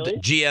polled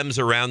GMs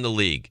around the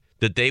league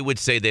that they would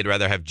say they'd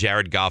rather have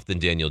Jared Goff than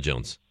Daniel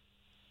Jones?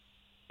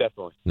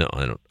 Definitely. No,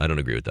 I don't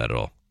agree with that at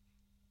all.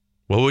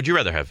 What would you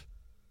rather have?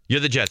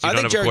 You're the Jets. You I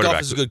think Jared Goff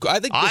is a good. I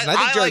think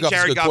Jared Goff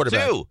is a good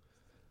quarterback too.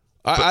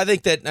 I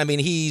think that. I mean,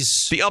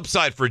 he's the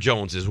upside for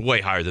Jones is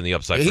way higher than the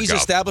upside for Goff. He's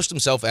established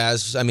himself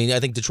as. I mean,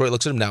 I think Detroit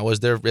looks at him now as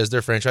their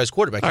franchise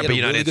quarterback. All right, but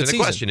you're not answering the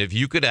question. If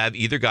you could have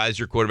either guy as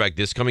your quarterback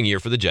this coming year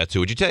for the Jets,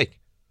 who would you take?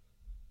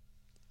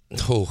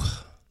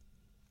 Oh,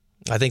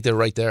 I think they're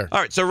right there. All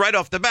right, so right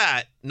off the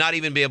bat, not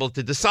even be able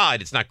to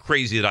decide. It's not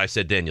crazy that I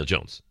said Daniel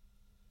Jones.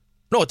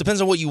 No, it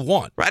depends on what you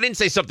want. I didn't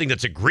say something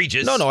that's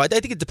egregious. No, I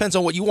think it depends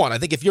on what you want. I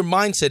think if your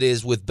mindset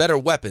is with better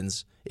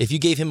weapons, if you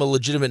gave him a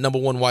legitimate number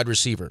 1 wide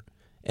receiver,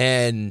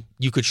 and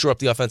you could shore up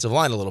the offensive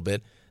line a little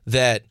bit,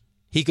 that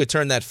he could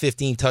turn that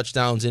 15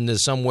 touchdowns into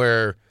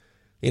somewhere,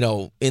 in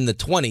the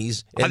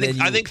 20s.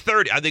 And I think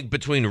 30. I think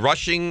between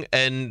rushing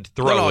and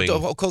throwing.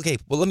 No, okay,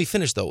 well, let me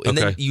finish, though. And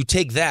then you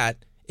take that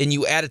and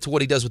you add it to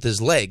what he does with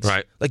his legs.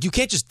 Right. Like, you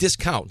can't just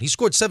discount. He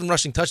scored 7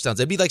 rushing touchdowns.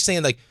 It'd be like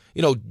saying,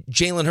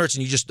 Jalen Hurts,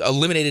 and you just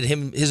eliminated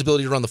his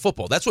ability to run the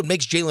football. That's what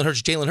makes Jalen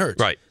Hurts Jalen Hurts.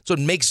 Right. So it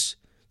makes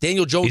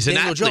Daniel Jones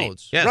Daniel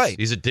Jones. Yes. Right.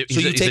 He's a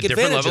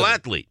different level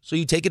athlete. So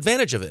you take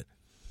advantage of it.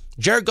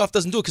 Jared Goff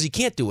doesn't do it because he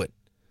can't do it.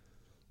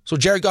 So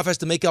Jared Goff has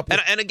to make up.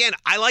 And again,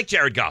 I like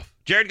Jared Goff.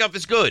 Jared Goff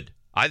is good.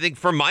 I think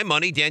for my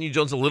money, Daniel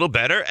Jones a little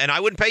better, and I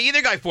wouldn't pay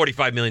either guy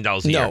 $45 million a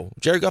year. No,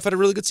 Jared Goff had a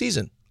really good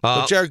season.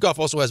 But Jared Goff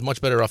also has much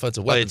better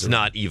offensive weapons. It's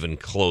not even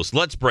close.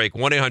 Let's break.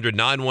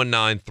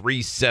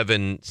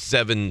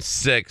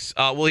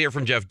 1-800-919-3776. We'll hear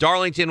from Jeff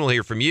Darlington. We'll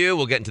hear from you.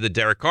 We'll get into the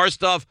Derek Carr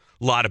stuff.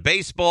 A lot of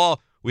baseball.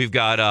 We've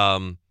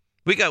got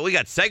we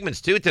got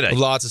segments too today.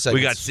 Lots of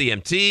segments. We got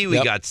CMT.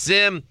 We got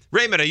Sim.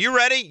 Raymond, are you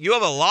ready? You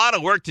have a lot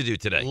of work to do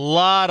today. A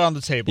lot on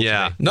the table.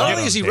 Yeah. Today. Not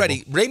only is he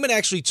ready, Raymond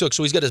actually took.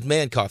 So he's got his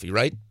man coffee,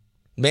 right?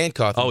 Man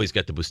coffee. Oh, he's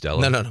got the Bustelo.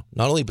 No.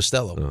 Not only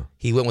Bustelo.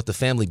 He went with the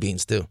family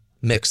beans too.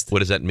 Mixed. What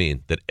does that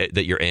mean?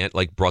 That your aunt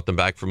brought them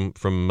back from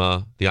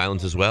the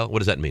islands as well? What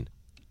does that mean?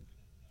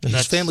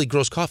 His family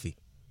grows coffee.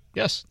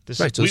 Yes,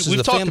 right. So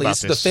we've talked about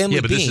this. The family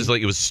but bean. this is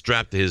like it was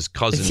strapped to his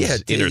cousin's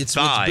inner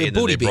thigh, and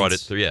then they brought it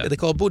through. Yeah, they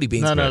call it booty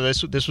beans. No,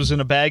 this was in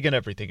a bag and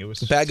everything. It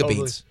was a bag of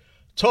beans,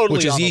 totally,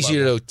 which is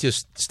easier to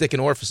just stick in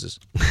orifices.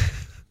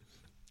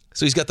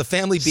 So he's got the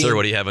family bean. Sir,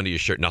 what do you have under your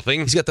shirt? Nothing.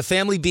 He's got the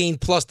family bean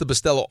plus the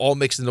Bustelo all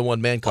mixed into one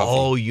man coffee.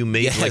 Oh, you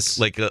made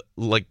like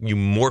you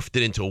morphed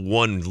it into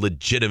one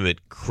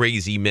legitimate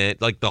crazy man,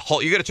 like the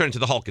Hulk. You're gonna turn into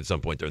the Hulk at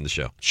some point during the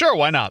show. Sure,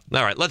 why not?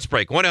 All right, let's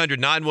break.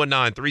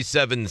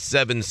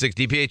 1-800-919-3776.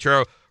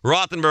 DiPietro,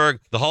 Rothenberg,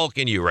 the Hulk,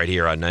 and you right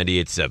here on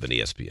 98.7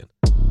 ESPN.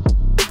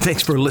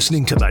 Thanks for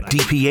listening to the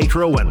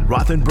DiPietro and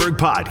Rothenberg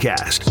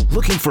podcast.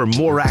 Looking for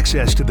more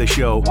access to the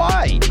show?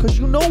 Why? Because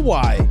you know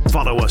why.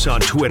 Follow us on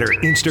Twitter,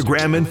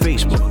 Instagram, and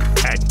Facebook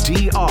at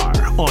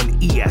DR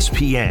on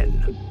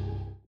ESPN.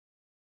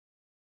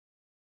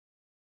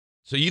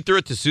 So you threw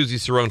it to Susie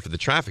Cerrone for the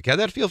traffic. How'd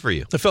that feel for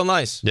you? It felt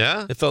nice.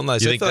 Yeah? It felt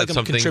nice. You I think feel that's like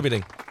I'm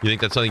contributing. You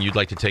think that's something you'd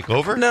like to take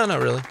over? No,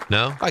 not really.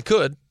 No? I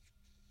could.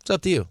 It's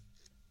up to you.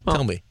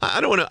 Tell me. I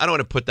don't want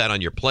to put that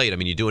on your plate. I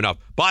mean, you do enough.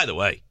 By the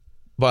way,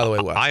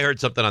 what? I heard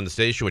something on the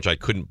station which I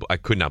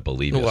could not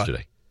believe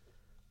yesterday.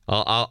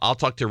 I'll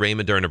talk to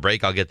Raymond during a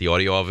break. I'll get the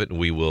audio of it and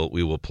we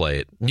will play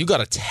it. You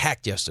got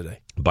attacked yesterday.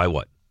 By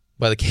what?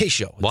 By the K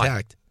Show. Why?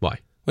 Attacked. Why?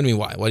 What do you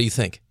mean why? What do you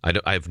think?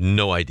 I have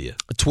no idea.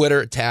 Twitter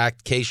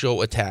attacked. K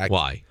Show attacked.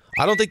 Why?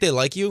 I don't think they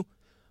like you.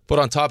 But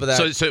on top of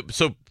that,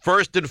 so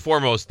first and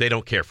foremost, they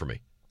don't care for me.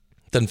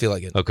 Doesn't feel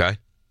like it. Okay.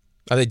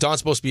 I think Don's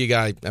supposed to be a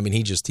guy. I mean,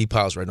 he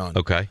piles right on.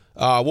 Okay.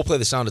 We'll play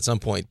the sound at some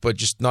point, but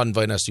just not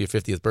inviting us to your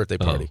 50th birthday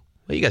party. Oh.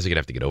 Well, you guys are going to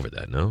have to get over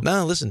that, no?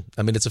 No, listen.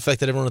 I mean, it's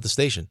affected everyone at the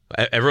station.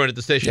 Everyone at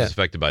the station is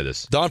affected by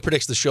this. Don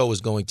predicts the show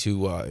is going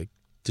to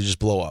just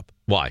blow up.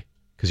 Why?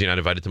 Because you're not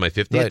invited to my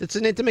 50th? Right. It's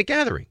an intimate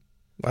gathering.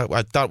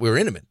 I thought we were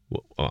intimate.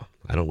 Well,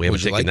 we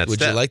haven't taken that step.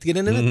 Would you like to get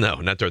intimate? No,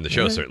 not during the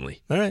show,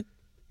 certainly. All right.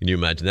 Can you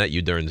imagine that?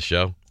 You during the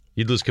show?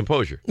 You'd lose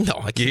composure. No,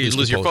 I can't. You'd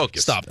lose your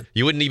focus. Stop it.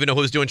 You wouldn't even know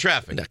who's doing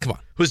traffic. No, come on.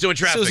 Who's doing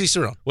traffic? Susie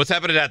Cerrone. What's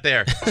happening out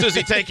there?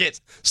 Susie, take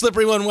it.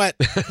 Slippery when wet.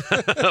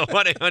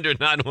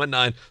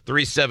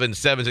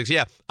 1-800-919-3776.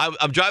 Yeah,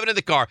 I'm driving in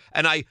the car,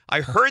 and I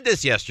heard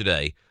this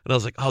yesterday, and I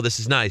was like, oh, this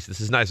is nice. This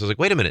is nice. I was like,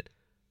 wait a minute.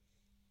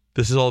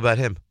 This is all about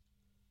him.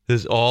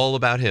 This is all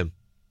about him.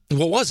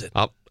 What was it?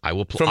 I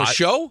will from a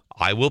show.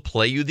 I will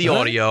play you the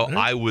audio.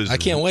 Right. I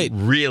can't wait.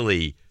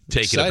 Really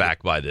taken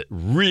aback by this.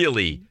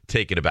 Really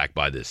taken aback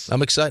by this.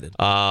 I'm excited.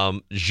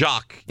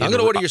 Jacques. I'm going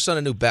to order your son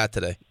a new bat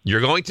today.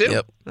 You're going to?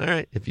 Yep. All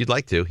right. If you'd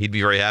like to. He'd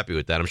be very happy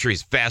with that. I'm sure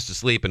he's fast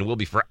asleep and will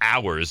be for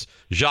hours.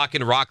 Jacques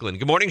in Rockland.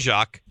 Good morning,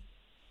 Jacques.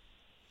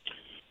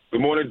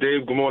 Good morning,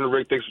 Dave. Good morning,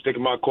 Rick. Thanks for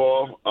taking my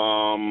call.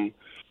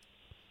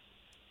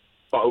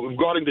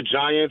 Regarding the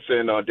Giants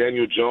and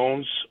Daniel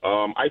Jones,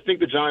 I think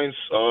the Giants,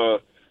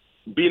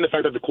 being the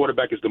fact that the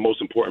quarterback is the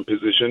most important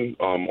position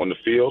on the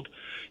field,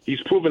 he's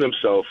proven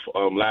himself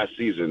last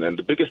season. And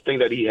the biggest thing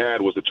that he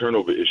had was the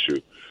turnover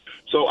issue.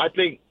 So I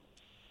think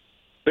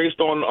based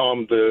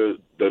on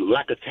the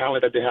lack of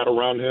talent that they had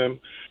around him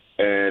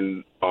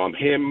and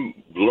him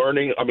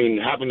learning,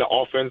 having the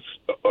offense,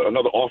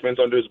 another offense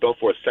under his belt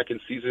for a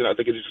second season, I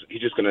think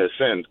he's just going to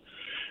ascend.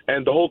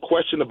 And the whole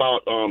question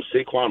about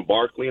Saquon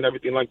Barkley and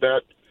everything like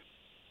that,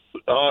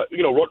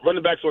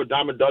 running backs are a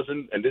dime a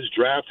dozen, and this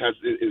draft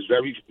is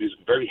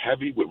very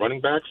heavy with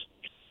running backs.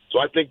 So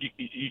I think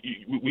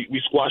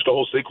we squash the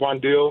whole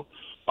Saquon deal,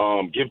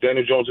 give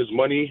Daniel Jones his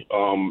money,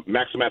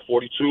 max him at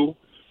 42,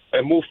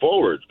 and move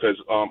forward. Because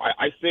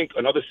I think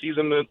another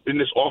season in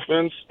this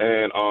offense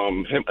and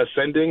him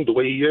ascending the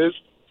way he is,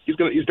 he's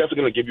definitely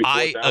going to give you.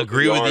 I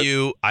agree with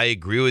you. I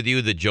agree with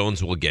you that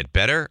Jones will get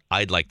better.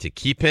 I'd like to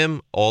keep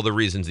him. All the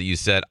reasons that you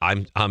said.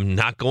 I'm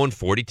not going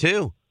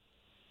 42.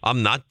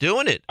 I'm not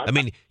doing it.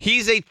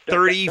 He's a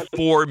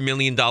 $34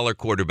 million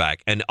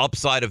quarterback, an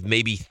upside of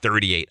maybe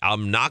 38.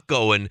 I'm not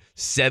going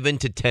 $7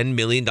 to $10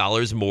 million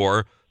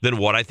more than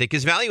what I think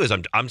his value is.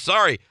 I'm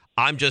sorry.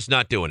 I'm just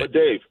not doing it. But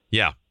Dave.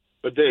 Yeah.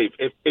 But Dave,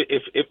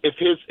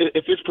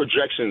 if his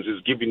projections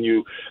is giving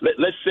you,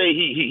 let's say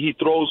he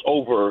throws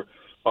over,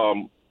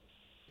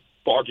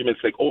 for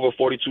argument's sake, over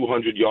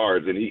 4,200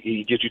 yards, and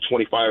he gives you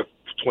 25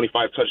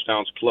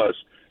 touchdowns plus,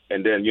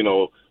 and then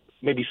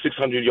maybe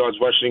 600 yards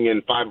rushing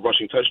and 5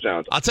 rushing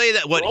touchdowns. I'll tell you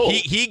that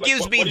he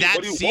gives me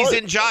that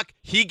season, Jacques.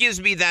 He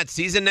gives me that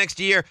season next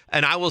year,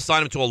 and I will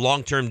sign him to a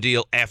long-term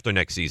deal after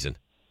next season.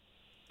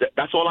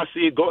 That's all I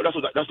see it going.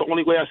 That's the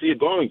only way I see it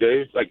going,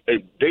 Dave. Like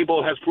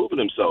Daboll has proven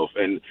himself,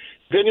 and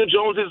Daniel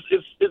Jones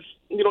is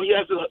he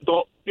has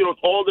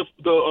all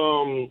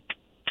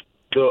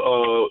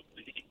the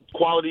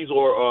qualities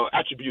or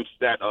attributes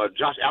that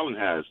Josh Allen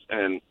has,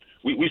 and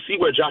we see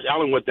where Josh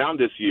Allen went down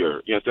this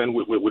year. You know,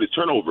 with his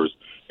turnovers,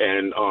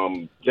 and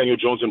Daniel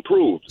Jones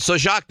improved. So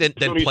Jacques, then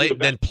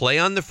play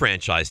on the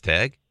franchise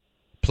tag.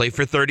 Play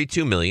for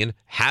 $32 million,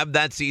 have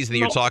that season that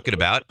you're talking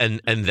about, and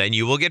then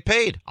you will get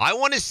paid. I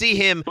want to see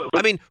him.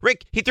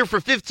 Rick, he threw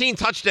for 15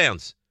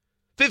 touchdowns.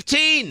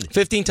 15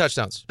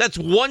 touchdowns. That's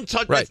one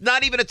touch. Right. That's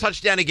not even a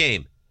touchdown a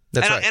game.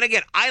 That's right. And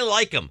again, I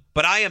like him,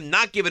 but I am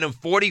not giving him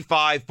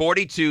 45,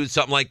 42,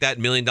 something like that, $1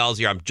 million a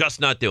year. I'm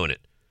just not doing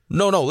it.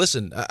 No,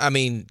 listen.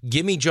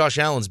 Give me Josh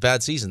Allen's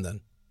bad season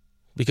then,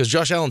 because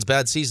Josh Allen's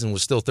bad season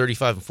was still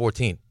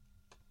 35-14.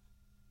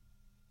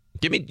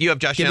 You have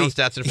Josh Allen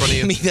stats in front of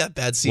you? Give me that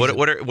bad season.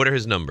 What are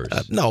his numbers?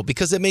 No,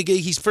 because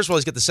he's first of all,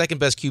 he's got the second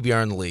best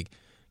QBR in the league.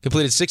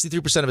 Completed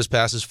 63% of his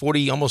passes,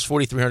 almost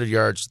 4,300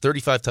 yards,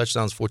 35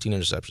 touchdowns, 14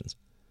 interceptions.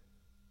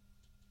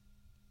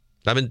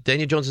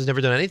 Daniel Jones has never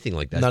done anything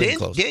like that. Not even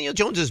close. Daniel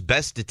Jones'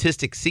 best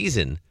statistic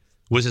season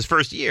was his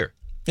first year.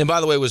 And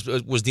by the way, was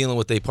dealing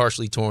with a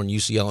partially torn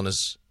UCL in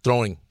his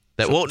throwing.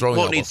 That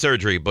won't need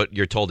surgery, but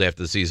you're told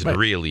after the season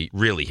really,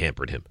 really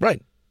hampered him.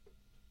 Right.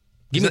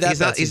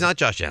 He's not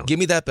Josh Allen. Give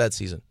me that bad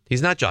season.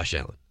 He's not Josh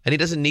Allen, and he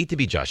doesn't need to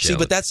be Josh Allen.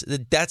 See,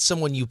 but that's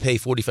someone you pay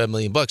 $45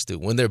 million to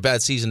when their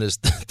bad season is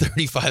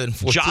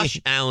 35-14. Josh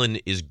Allen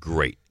is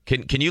great.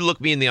 Can you look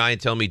me in the eye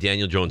and tell me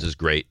Daniel Jones is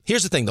great?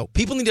 Here's the thing, though.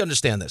 People need to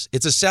understand this.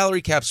 It's a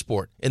salary cap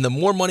sport, and the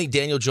more money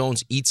Daniel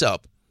Jones eats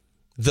up,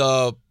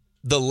 the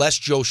less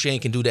Joe Schoen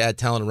can do to add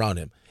talent around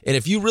him. And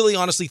if you really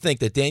honestly think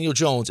that Daniel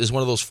Jones is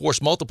one of those force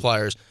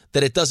multipliers,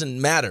 that it doesn't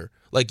matter.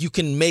 Like, you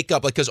can make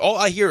up, because all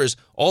I hear is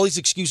all these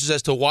excuses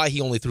as to why he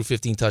only threw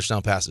 15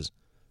 touchdown passes.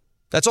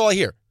 That's all I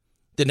hear.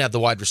 Didn't have the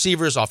wide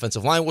receivers,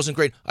 offensive line wasn't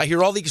great. I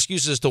hear all the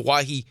excuses as to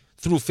why he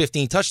threw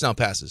 15 touchdown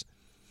passes.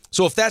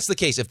 So if that's the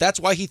case, if that's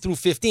why he threw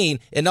 15,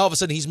 and all of a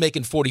sudden he's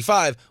making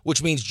 45,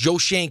 which means Joe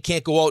Schoen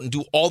can't go out and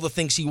do all the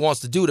things he wants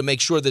to do to make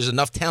sure there's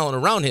enough talent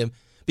around him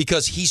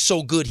because he's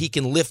so good he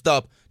can lift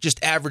up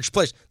just average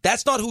players.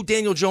 That's not who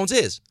Daniel Jones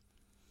is.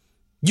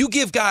 You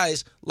give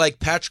guys like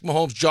Patrick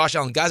Mahomes, Josh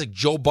Allen, guys like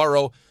Joe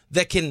Burrow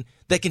that can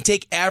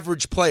take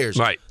average players.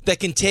 Right. That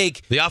can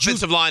take... The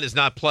offensive line is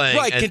not playing,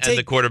 right, and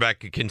the quarterback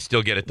can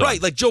still get it done.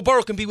 Right, like Joe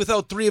Burrow can be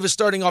without 3 of his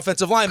starting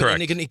offensive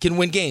linemen, and he can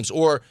win games.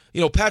 Or,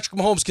 Patrick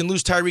Mahomes can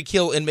lose Tyreek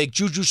Hill and make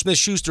Juju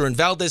Smith-Schuster and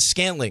Valdez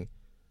Scantling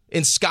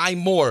and Sky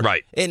Moore,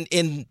 right, and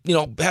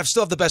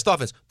still have the best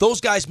offense.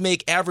 Those guys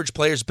make average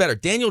players better.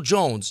 Daniel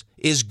Jones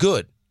is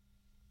good.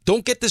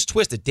 Don't get this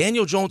twisted.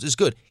 Daniel Jones is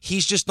good.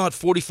 He's just not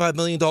 $45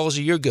 million a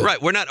year good. Right.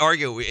 We're not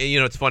arguing. You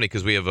know, it's funny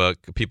because we have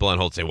people on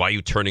hold say, why are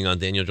you turning on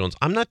Daniel Jones?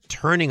 I'm not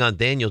turning on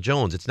Daniel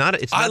Jones. It's not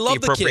the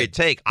appropriate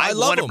take. I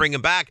want to bring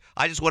him back.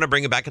 I just want to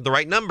bring him back at the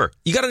right number.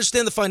 You got to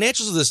understand the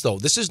financials of this, though.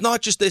 This is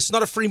not it's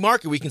not a free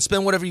market where you can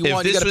spend whatever you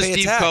want. You got to pay a tax.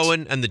 If this was Steve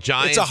Cohen and the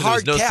Giants and there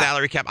was no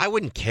salary cap, I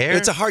wouldn't care.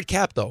 It's a hard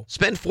cap, though.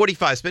 Spend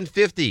 45, spend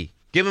 50.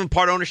 Give him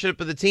part ownership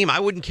of the team. I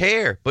wouldn't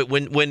care. But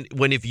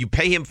when if you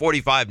pay him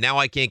 45, now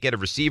I can't get a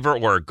receiver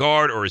or a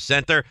guard or a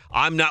center.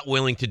 I'm not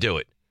willing to do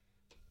it.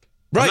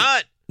 Right. I'm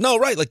not. No,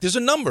 right. Like there's a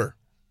number.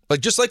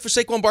 Like just like for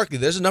Saquon Barkley,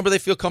 there's a number they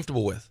feel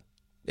comfortable with.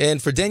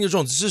 And for Daniel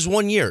Jones, this is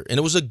 1 year, and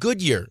it was a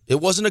good year. It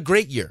wasn't a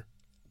great year.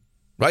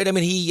 Right?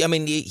 He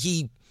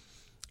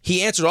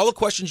answered all the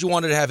questions you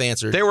wanted to have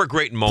answered. There were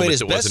great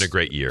moments. It wasn't a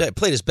great year.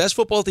 Played his best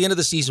football at the end of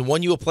the season,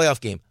 won you a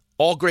playoff game.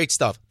 All great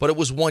stuff, but it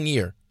was 1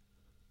 year.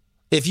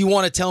 If you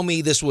want to tell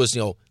me this was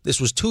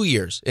 2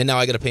 years and now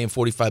I got to pay him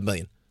 $45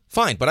 million,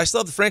 fine. But I still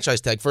have the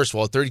franchise tag, first of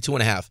all, at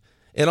 $32.5.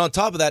 And on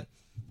top of that,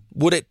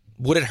 would it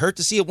hurt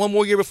to see it one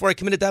more year before I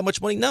committed that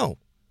much money? No.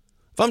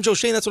 If I'm Joe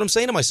Schoen, that's what I'm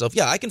saying to myself.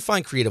 Yeah, I can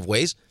find creative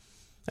ways.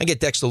 I get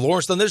Dexter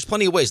Lawrence done. There's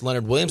plenty of ways.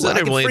 Leonard Williams.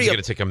 Leonard Williams is going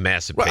to take a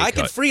massive pay cut. I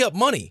can free up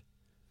money.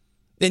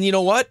 And you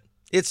know what?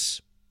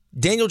 It's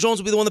Daniel Jones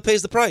will be the one that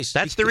pays the price.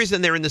 That's the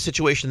reason they're in the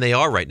situation they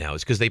are right now,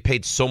 is because they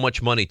paid so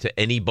much money to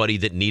anybody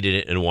that needed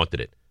it and wanted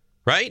it.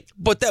 Right?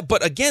 But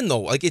again,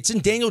 though, like it's in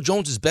Daniel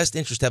Jones' best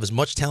interest to have as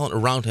much talent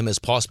around him as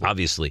possible.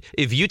 Obviously.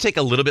 If you take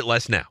a little bit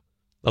less now,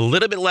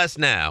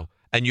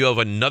 and you have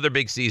another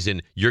big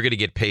season, you're going to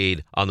get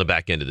paid on the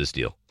back end of this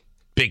deal.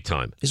 Big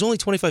time. He's only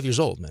 25 years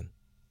old, man.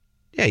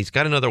 Yeah, he's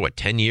got another,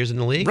 10 years in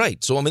the league?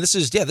 Right. So, this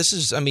is,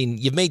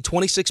 you've made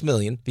 $26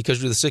 million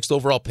because you're the 6th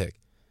overall pick.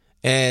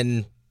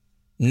 And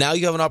now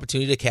you have an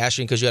opportunity to cash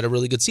in because you had a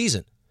really good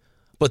season.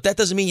 But that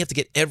doesn't mean you have to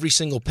get every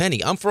single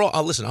penny. I'm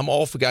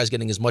all for guys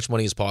getting as much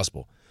money as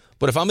possible.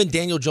 But if I'm in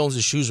Daniel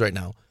Jones' shoes right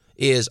now,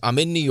 I'm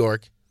in New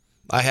York,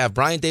 I have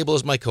Brian Daboll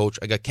as my coach,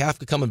 I got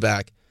Kafka coming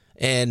back,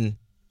 and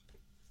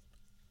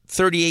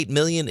 $38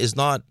 million is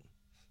not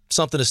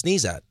something to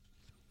sneeze at.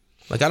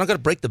 Like, I don't got to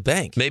break the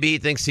bank. Maybe he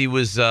thinks he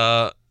was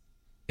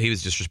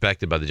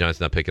disrespected by the Giants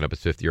not picking up his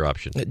fifth-year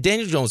option.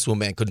 Daniel Jones, to a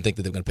man, couldn't think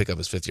that they were going to pick up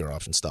his fifth-year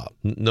option. Stop.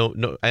 No.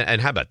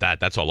 And how about that?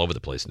 That's all over the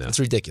place now. It's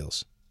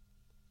ridiculous.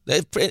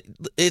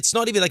 It's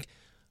not even like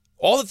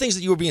all the things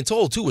that you were being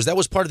told too that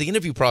was part of the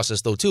interview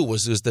process though too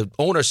was the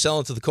owner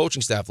selling to the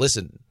coaching staff,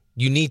 listen,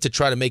 you need to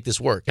try to make this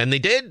work. And they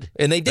did.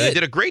 They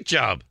did a great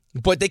job.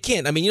 But they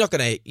can't.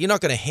 You're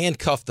not gonna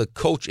handcuff the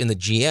coach and the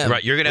GM.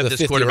 Right, you're gonna have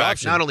this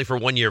quarterback not only for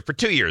 1 year, for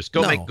 2 years.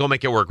 Go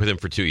make it work with him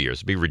for 2 years.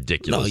 It'd be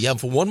ridiculous. No, yeah,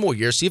 for one more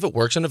year, see if it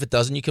works, and if it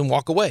doesn't, you can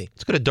walk away.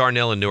 Let's go to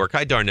Darnell in Newark.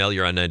 Hi, Darnell,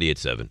 you're on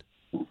 98.7.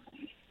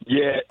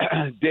 Yeah,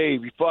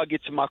 Dave, before I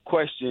get to my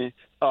question,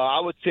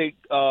 I would take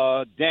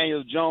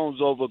Daniel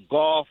Jones over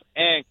Goff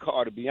and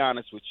Carr, to be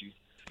honest with you.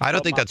 I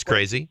don't think that's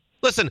crazy.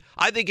 Listen,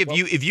 I think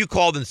if you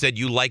called and said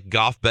you like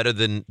Goff better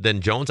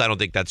than Jones, I don't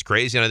think that's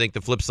crazy, and I think the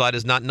flip side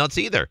is not nuts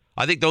either.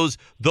 I think those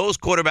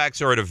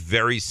quarterbacks are at a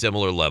very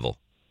similar level.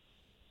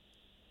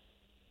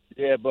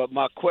 Yeah, but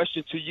my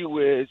question to you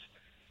is,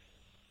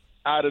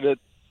 out of the...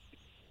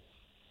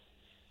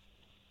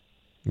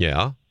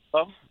 Yeah?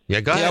 Oh? Yeah,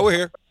 go ahead. Yeah, we're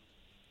here.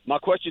 My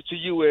question to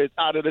you is,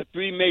 out of the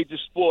three major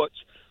sports,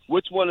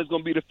 which one is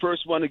going to be the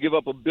first one to give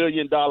up $1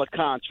 billion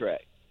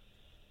contract?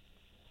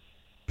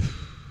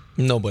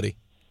 Nobody.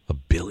 $1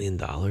 billion?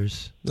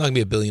 It's not going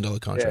to be $1 billion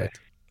contract.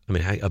 Yeah.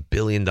 $1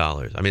 billion.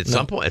 At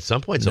some point,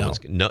 someone's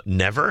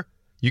never.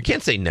 You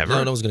can't say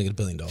never. No one's going to get $1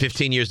 billion.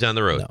 15 years down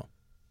the road. No.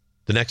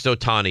 The next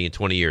Ohtani in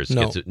 20 years.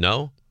 No. Gets it.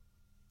 No.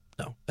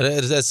 No.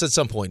 That's at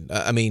some point.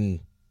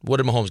 What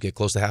did Mahomes get?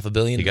 Close to $500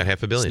 million. He got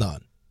 $500 million. It's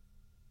not.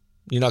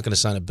 You're not going to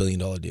sign $1 billion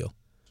deal.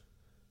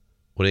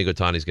 What do you think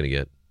Ohtani's going to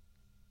get?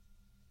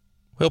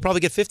 He'll probably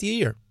get $50 a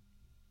year.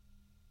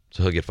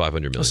 So he'll get $500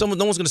 million.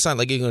 No one's going to sign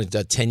you're going to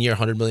a 10-year,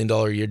 $100 million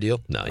a year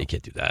deal. No, you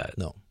can't do that.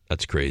 No,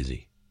 that's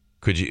crazy.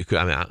 Could you?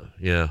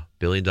 $1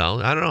 billion.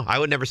 I don't know. I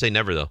would never say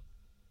never though.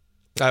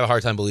 I have a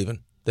hard time believing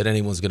that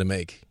anyone's going to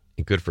make.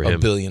 Good for him.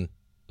 $1 billion.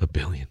 $1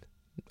 billion.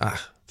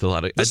 It's a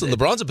lot of. Listen,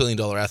 LeBron's $1 billion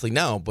athlete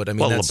now, but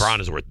LeBron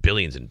is worth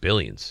billions and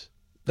billions.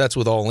 That's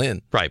with all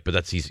in. Right,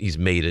 but he's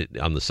made it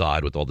on the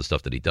side with all the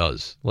stuff that he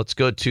does. Let's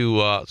go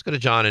to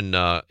John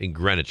in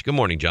Greenwich. Good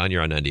morning, John.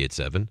 You're on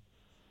 98.7.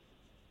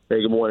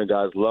 Hey, good morning,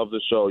 guys. Love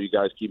the show. You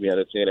guys keep me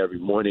entertained every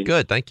morning.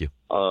 Good, thank you.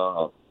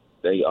 So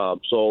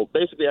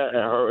basically, I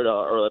heard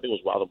earlier, I think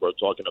it was Rothenberg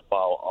talking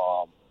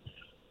about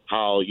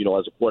how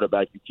as a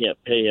quarterback you can't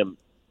pay him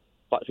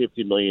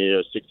 $50 million a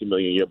year, $60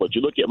 million a year. But you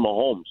look at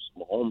Mahomes.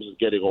 Mahomes is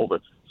getting over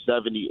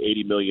 $70,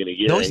 $80 million a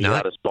year. No, he's not. He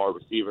had a star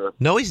receiver.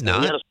 No, he's not.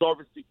 He had a star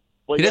receiver.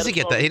 He doesn't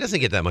get that. He doesn't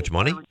get that much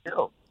money.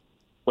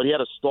 But he had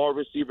a star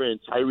receiver in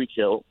Tyreek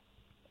Hill,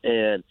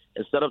 and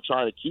instead of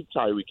trying to keep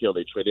Tyreek Hill,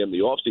 they traded him the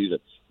offseason.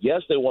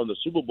 Yes, they won the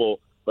Super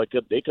Bowl, but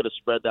they could have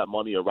spread that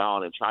money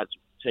around and tried to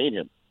retain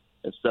him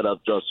instead of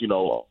just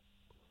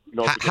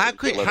How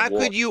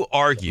could you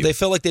argue they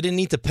felt like they didn't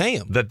need to pay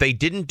him, that they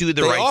didn't do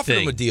the right thing? They offered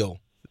him a deal.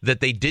 that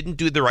they didn't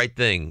do the right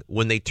thing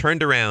when they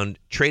turned around,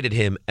 traded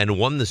him, and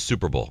won the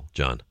Super Bowl,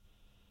 John?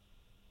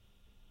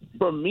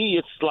 For me,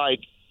 it's like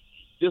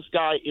this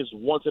guy is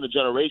once in a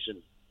generation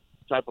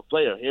type of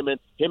player. Him and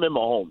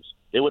Mahomes.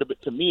 They would have been,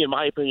 to me, in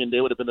my opinion, they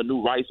would have been the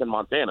new Rice and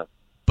Montana.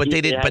 But they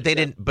didn't.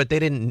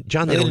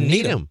 John, they didn't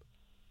need him.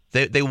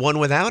 They won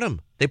without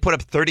him. They put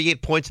up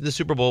 38 points in the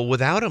Super Bowl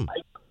without him.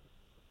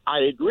 I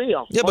agree.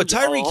 Yeah, but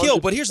Tyreek Hill.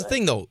 But here's the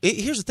thing, though.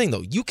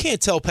 You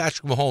can't tell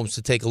Patrick Mahomes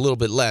to take a little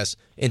bit less,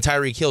 and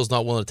Tyreek Hill's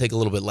not willing to take a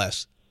little bit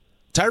less.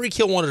 Tyreek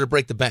Hill wanted to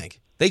break the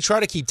bank. They try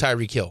to keep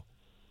Tyreek Hill,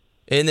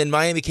 and then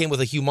Miami came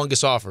with a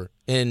humongous offer,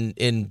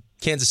 and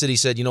Kansas City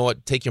said, "You know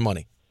what? Take your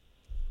money."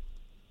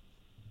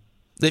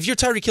 If you're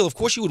Tyreek Hill, of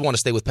course you would want to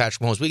stay with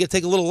Patrick Mahomes, but you got to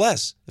take a little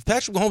less. If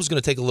Patrick Mahomes is going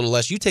to take a little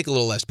less, you take a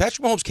little less.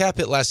 Patrick Mahomes' cap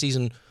hit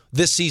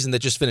this season that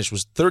just finished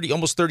was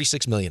almost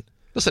 $36 million.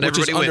 Listen,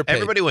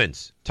 everybody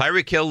wins.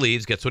 Tyreek Hill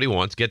leaves, gets what he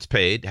wants, gets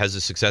paid, has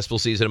a successful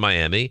season in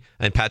Miami,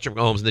 and Patrick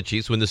Mahomes and the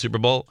Chiefs win the Super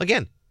Bowl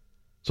again.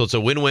 So it's a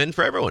win-win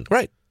for everyone.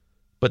 Right.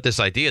 But this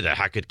idea that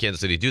how could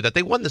Kansas City do that?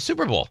 They won the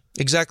Super Bowl.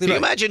 Exactly Can right.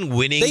 you imagine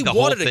winning the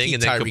whole thing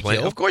and then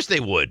complaining? Of course they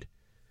would.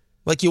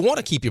 Like, you want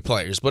to keep your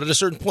players, but at a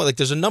certain point, like,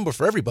 there's a number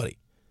for everybody.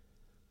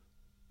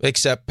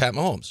 Except Pat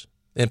Mahomes.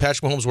 And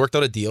Patrick Mahomes worked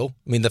out a deal.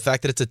 I mean, the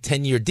fact that it's a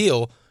 10-year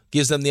deal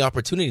gives them the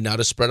opportunity now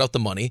to spread out the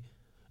money,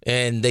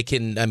 and they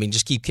can,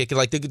 just keep kicking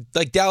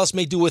like Dallas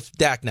may do with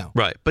Dak now.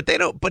 Right, but they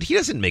don't. But he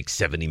doesn't make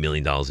 $70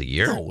 million a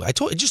year. No, I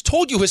just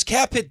told you his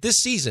cap hit this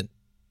season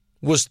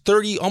was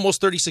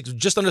almost 36,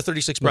 just under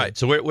 36 million. Right.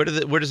 So where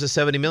does the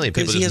 $70 million?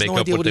 People just make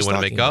up what they want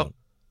to make up.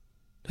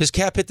 His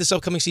cap hit this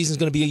upcoming season is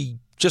going to be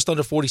just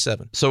under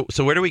 47. So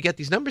where do we get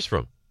these numbers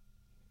from?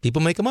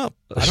 People make them up.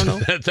 I don't know.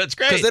 That's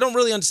great. Because they don't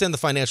really understand the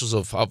financials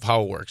of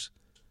how it works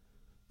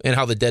and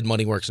how the dead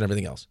money works and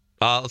everything else.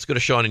 Let's go to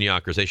Sean in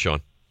Yonkers. Hey,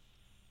 Sean.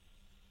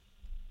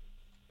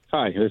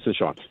 Hi, this is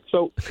Sean.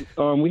 So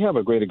we have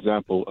a great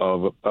example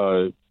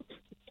of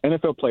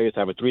NFL players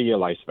have a 3-year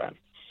lifespan.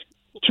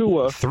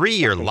 Tua.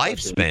 3-year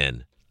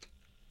lifespan?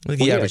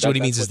 The average. What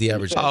he means is the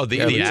average. Oh,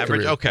 the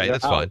average. Okay,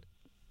 that's fine.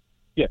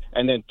 Yeah,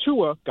 and then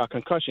Tua got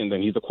concussion.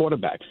 Then he's a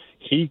quarterback.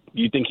 You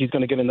think he's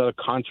going to get another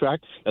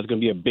contract? That's going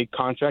to be a big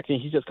contract,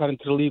 and he just got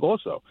into the league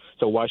also.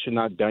 So why should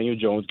not Daniel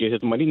Jones get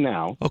his money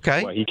now?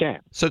 Okay, while he can.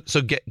 So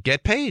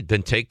get paid.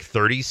 Then take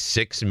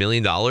 $36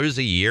 million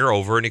a year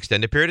over an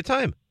extended period of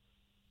time.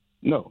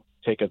 No,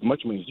 take as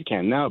much money as you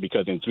can now,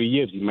 because in 3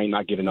 years you may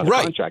not get another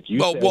right. contract.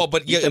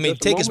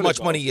 Take as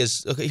much money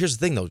as. Okay, here's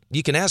the thing, though.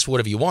 You can ask for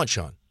whatever you want,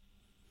 Sean.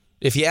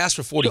 If you ask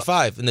for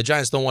 45 and the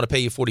Giants don't want to pay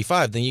you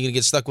 45, then you're going to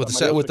get stuck with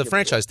the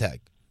franchise tag.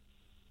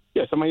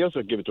 Yeah, somebody else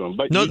will give it to him.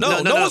 But no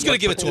one's going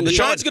to give it to him. The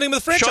Giants are going to give him the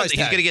franchise tag.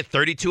 He's going to get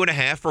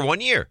 32.5 for 1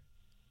 year.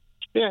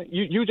 Yeah,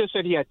 you just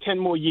said he had 10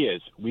 more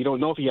years. We don't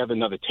know if he has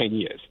another 10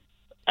 years.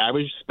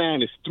 Average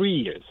span is 3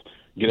 years.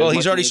 Well,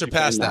 he's already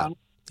surpassed that.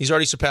 He's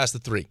already surpassed the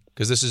 3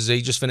 because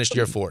he just finished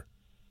year 4.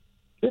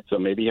 Yeah, so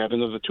maybe he has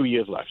another 2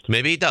 years left.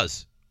 Maybe he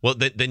does. Well,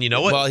 then you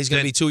know what? Well, he's going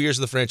to be 2 years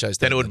of the franchise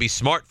tag. Then it would be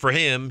smart for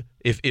him,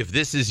 if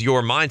this is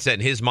your mindset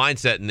and his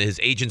mindset and his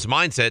agent's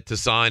mindset, to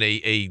sign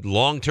a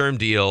long-term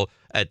deal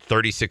at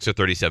 36 or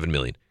 37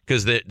 million,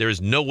 because there's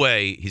no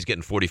way he's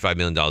getting $45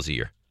 million a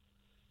year.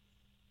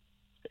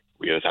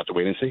 We just have to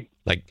wait and see.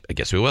 I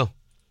guess we will.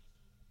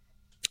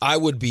 I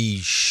would be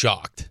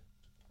shocked.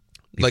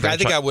 I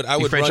think I would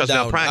run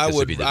down.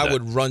 I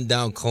would run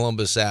down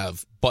Columbus Ave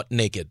butt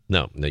naked.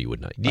 No, you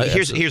would not.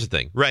 Here's the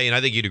thing, Ray, and I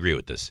think you'd agree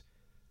with this.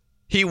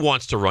 He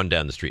wants to run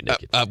down the street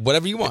naked.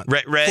 Whatever you want.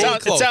 Ray,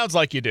 it sounds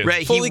like you do.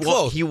 Ray, fully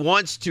clothed. He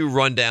wants to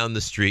run down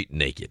the street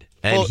naked,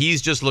 and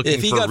he's just looking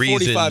for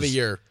reasons. If he got 45 a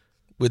year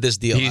with this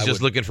deal, he's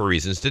just looking for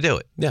reasons to do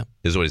it. Yeah,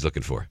 is what he's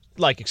looking for.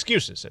 Like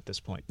excuses at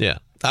this point. Yeah,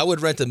 I would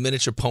rent a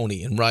miniature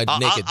pony and ride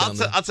naked down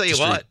the I'll tell you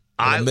street what.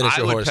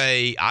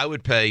 I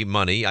would pay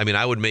money. I mean,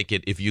 I would make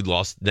it if you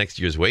lost next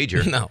year's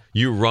wager. No,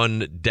 you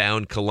run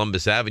down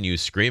Columbus Avenue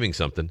screaming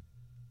something.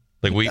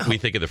 Like we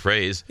think of the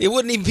phrase. It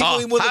wouldn't even. How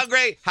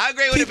great would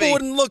it be? People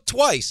wouldn't look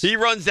twice. He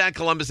runs down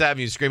Columbus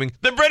Avenue screaming,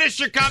 "The British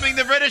are coming!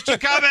 The British are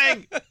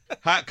coming!"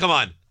 Come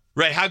on,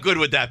 Ray. How good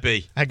would that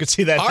be? I could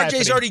see that. RJ's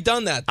happening. already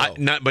done that, though.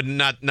 Not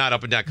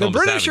up and down Columbus Avenue. The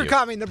British Avenue. are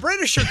coming. The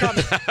British are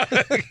coming.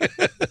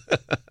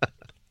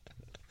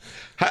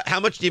 How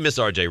much do you miss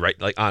RJ?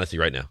 Right, like honestly,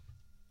 right now.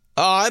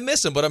 I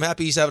miss him, but I'm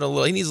happy he's having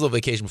he needs a little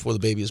vacation before the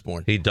baby is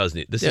born. He does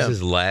need. This is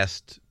his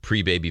last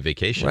pre-baby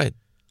vacation. Right.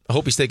 I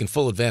hope he's taking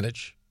full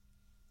advantage.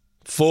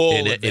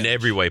 In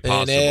every way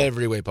possible. In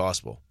every way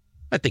possible.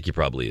 I think he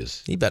probably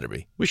is. He better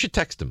be. We should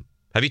text him.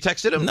 Have you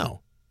texted him? No.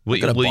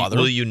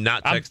 Will you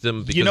not text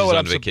him because he's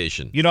on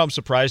vacation? I'm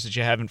surprised that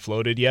you haven't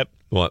floated yet.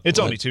 What? It's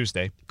only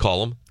Tuesday.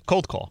 Call him.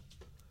 Cold call.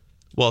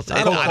 Well,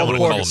 I don't want to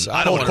call him.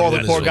 I don't want to call the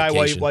poor guy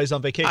while he's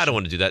on vacation. I don't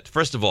want to do that.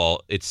 First of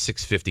all, it's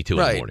 6:52 in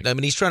the morning. I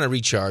mean, he's trying to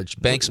recharge,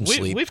 bank some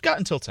sleep. We've got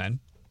until 10.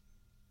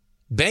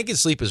 Banking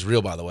sleep is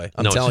real, by the way.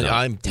 I'm telling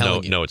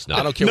you. No, it's not.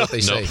 I don't care what they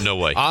say. No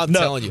way. I'm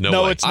telling you.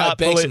 No, it's not. I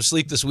banked some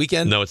sleep this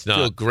weekend. No, it's not.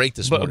 I feel great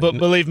this morning. But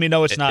believe me,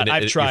 no, it's not.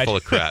 I've tried. You're full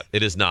of crap.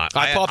 It is not.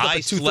 I popped up at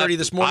 2:30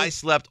 this morning. I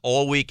slept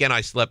all weekend.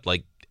 I slept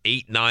like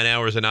 8, 9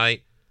 hours a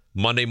night.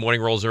 Monday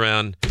morning rolls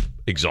around,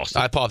 exhausted.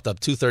 I popped up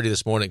 2:30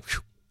 this morning,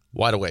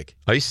 wide awake.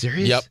 Are you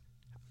serious? Yep.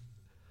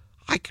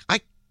 I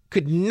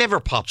could never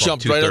pop up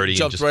 2:30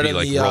 and just be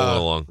like rolling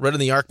along. Right in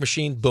the arc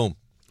machine, boom.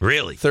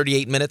 Really?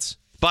 38 minutes.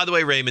 By the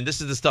way, Raymond, this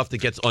is the stuff that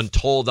gets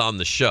untold on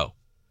the show.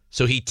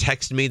 So he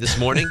texted me this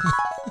morning,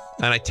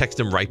 and I texted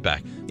him right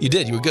back. You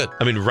did. You were good.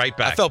 I mean, right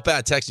back. I felt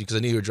bad texting you because I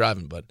knew you were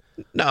driving, but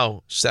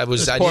no. I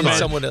needed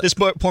someone to... This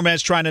poor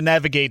man's trying to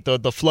navigate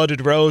the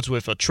flooded roads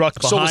with a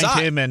truck behind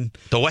him. And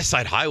the West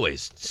Side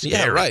Highway's scary.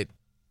 Yeah, right.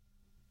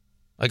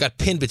 I got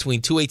pinned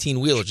between two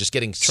 18-wheelers just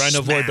getting trying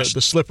smashed. to avoid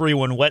the slippery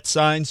when wet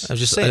signs. I was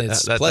just saying,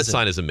 it's that pleasant.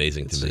 sign is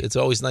amazing to me. It's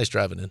always nice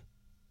driving in.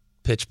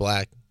 Pitch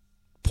black,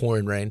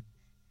 pouring rain.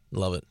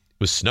 Love it.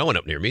 It was snowing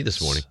up near me this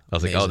morning. I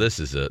was amazing. like, oh, this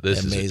is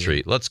a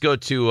treat. Let's go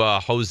to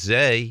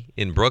Jose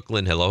in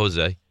Brooklyn. Hello,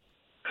 Jose.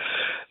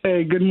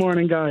 Hey, good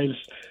morning, guys.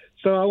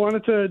 So I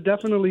wanted to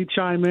definitely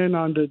chime in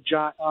on the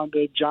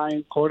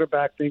Giant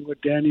quarterback thing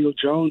with Daniel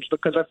Jones,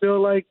 because I feel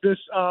like this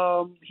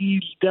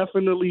he's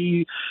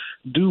definitely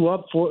due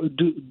up for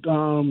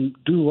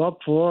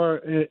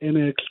an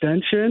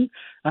extension.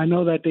 I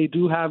know that they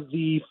do have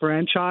the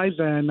franchise,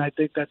 and I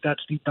think that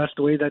that's the best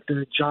way that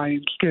the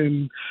Giants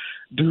can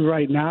do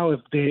right now if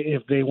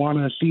they want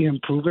to see him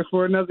prove it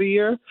for another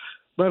year.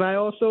 But I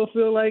also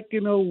feel like,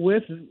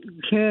 with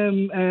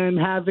him and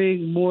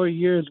having more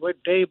years with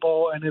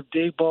Daboll, and if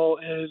Daboll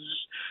is,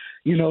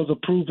 the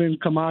proven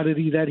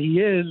commodity that he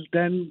is,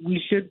 then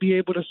we should be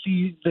able to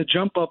see the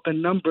jump up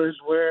in numbers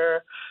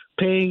where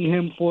paying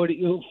him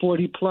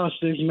 40 plus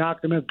is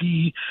not going to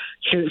be,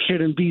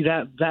 shouldn't be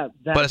that.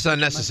 But it's not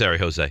necessary,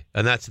 Jose.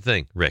 And that's the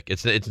thing, Rick.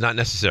 It's not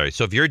necessary.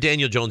 So if you're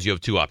Daniel Jones, you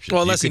have two options.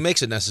 Well, unless he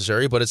makes it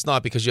necessary, but it's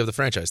not because you have the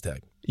franchise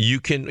tag.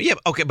 You can,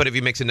 okay, but if he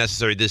makes it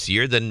necessary this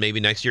year, then maybe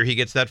next year he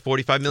gets that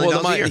 $45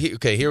 million a year.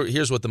 Okay,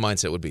 here's what the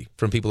mindset would be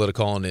from people that are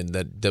calling in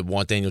that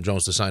want Daniel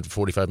Jones to sign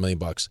for $45 million,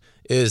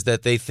 is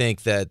that they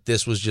think that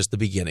this was just the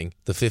beginning.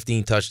 The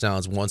 15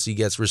 touchdowns, once he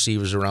gets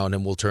receivers around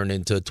him, will turn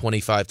into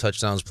 25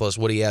 touchdowns plus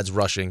what he adds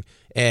rushing,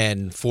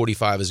 and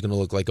 45 is going to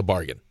look like a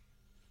bargain,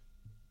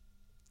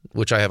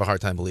 which I have a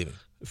hard time believing.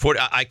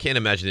 I can't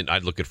imagine that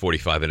I'd look at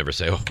 45 and never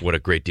say, oh, what a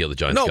great deal the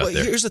Giants got there. No,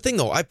 but here's the thing,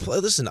 though. I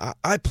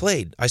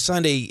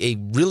signed a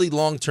really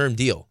long-term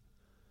deal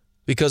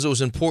because it was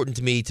important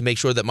to me to make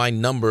sure that my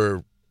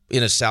number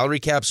in a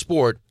salary cap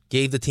sport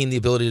gave the team the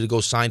ability to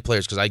go sign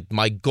players, because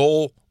my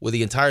goal with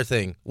the entire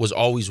thing was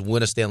always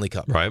win a Stanley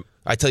Cup. Right.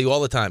 I tell you all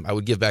the time, I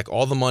would give back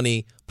all the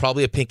money,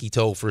 probably a pinky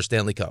toe for a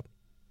Stanley Cup.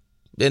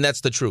 And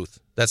that's the truth.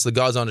 That's the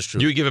God's honest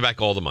truth. You would give it back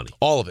all the money.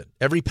 All of it.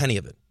 Every penny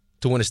of it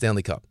to win a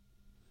Stanley Cup.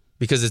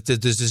 Because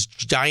there's this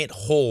giant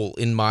hole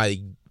in my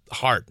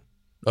heart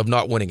of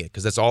not winning it,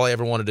 because that's all I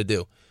ever wanted to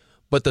do.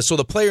 But so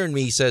the player in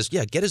me says,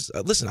 yeah,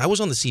 listen, I was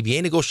on the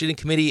CBA negotiating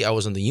committee. I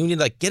was on the union.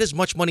 Like, get as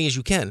much money as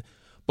you can.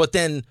 But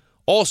then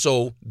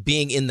also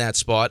being in that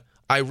spot,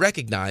 I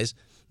recognize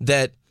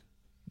that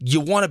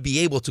you want to be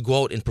able to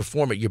go out and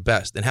perform at your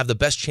best and have the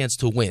best chance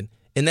to win.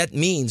 And that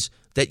means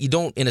that you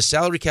don't, in a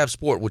salary cap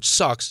sport, which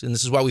sucks, and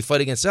this is why we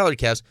fight against salary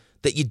caps,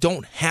 that you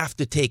don't have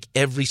to take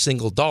every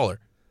single dollar.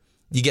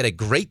 You get a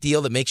great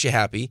deal that makes you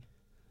happy,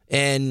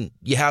 and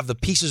you have the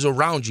pieces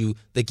around you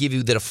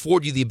that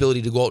afford you the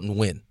ability to go out and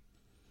win.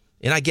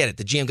 And I get it.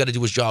 The GM got to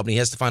do his job, and he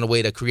has to find a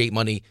way to create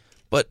money.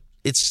 But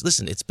it's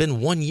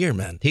been 1 year,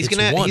 man. He's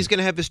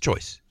gonna have his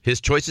choice.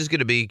 His choice is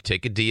gonna be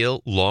take a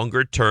deal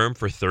longer term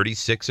for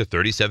 $36 or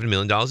 $37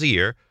 million a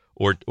year,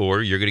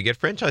 or you're gonna get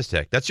franchise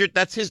tag. That's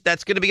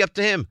gonna be up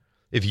to him.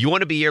 If you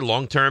want to be here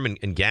long term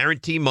and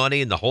guarantee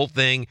money and the whole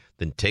thing,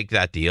 then take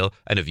that deal.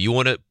 And if you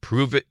want to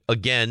prove it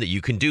again that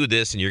you can do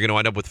this and you're going to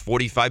wind up with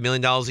 $45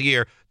 million a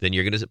year, then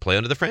you're going to play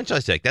under the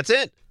franchise tag. That's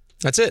it.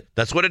 That's it.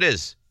 That's what it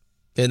is.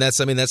 And that's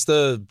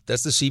the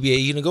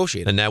CBA you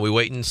negotiate. And now we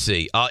wait and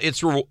see.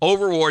 It's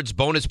O-Rewards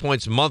bonus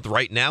points month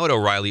right now at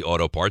O'Reilly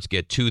Auto Parts.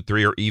 Get 2,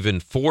 3, or even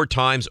 4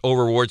 times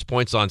O-Rewards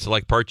points on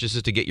select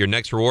purchases to get your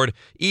next reward.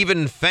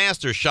 Even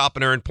faster, shop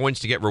and earn points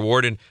to get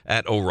rewarded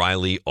at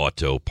O'Reilly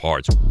Auto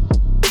Parts.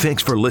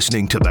 Thanks for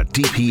listening to the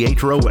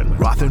DiPietro and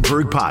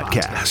Rothenberg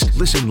podcast.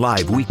 Listen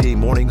live weekday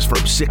mornings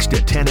from 6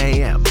 to 10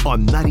 a.m.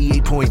 on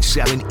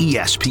 98.7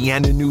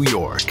 ESPN in New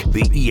York,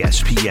 the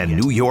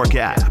ESPN New York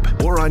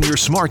app, or on your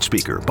smart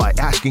speaker by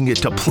asking it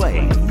to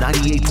play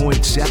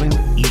 98.7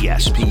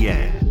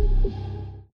 ESPN.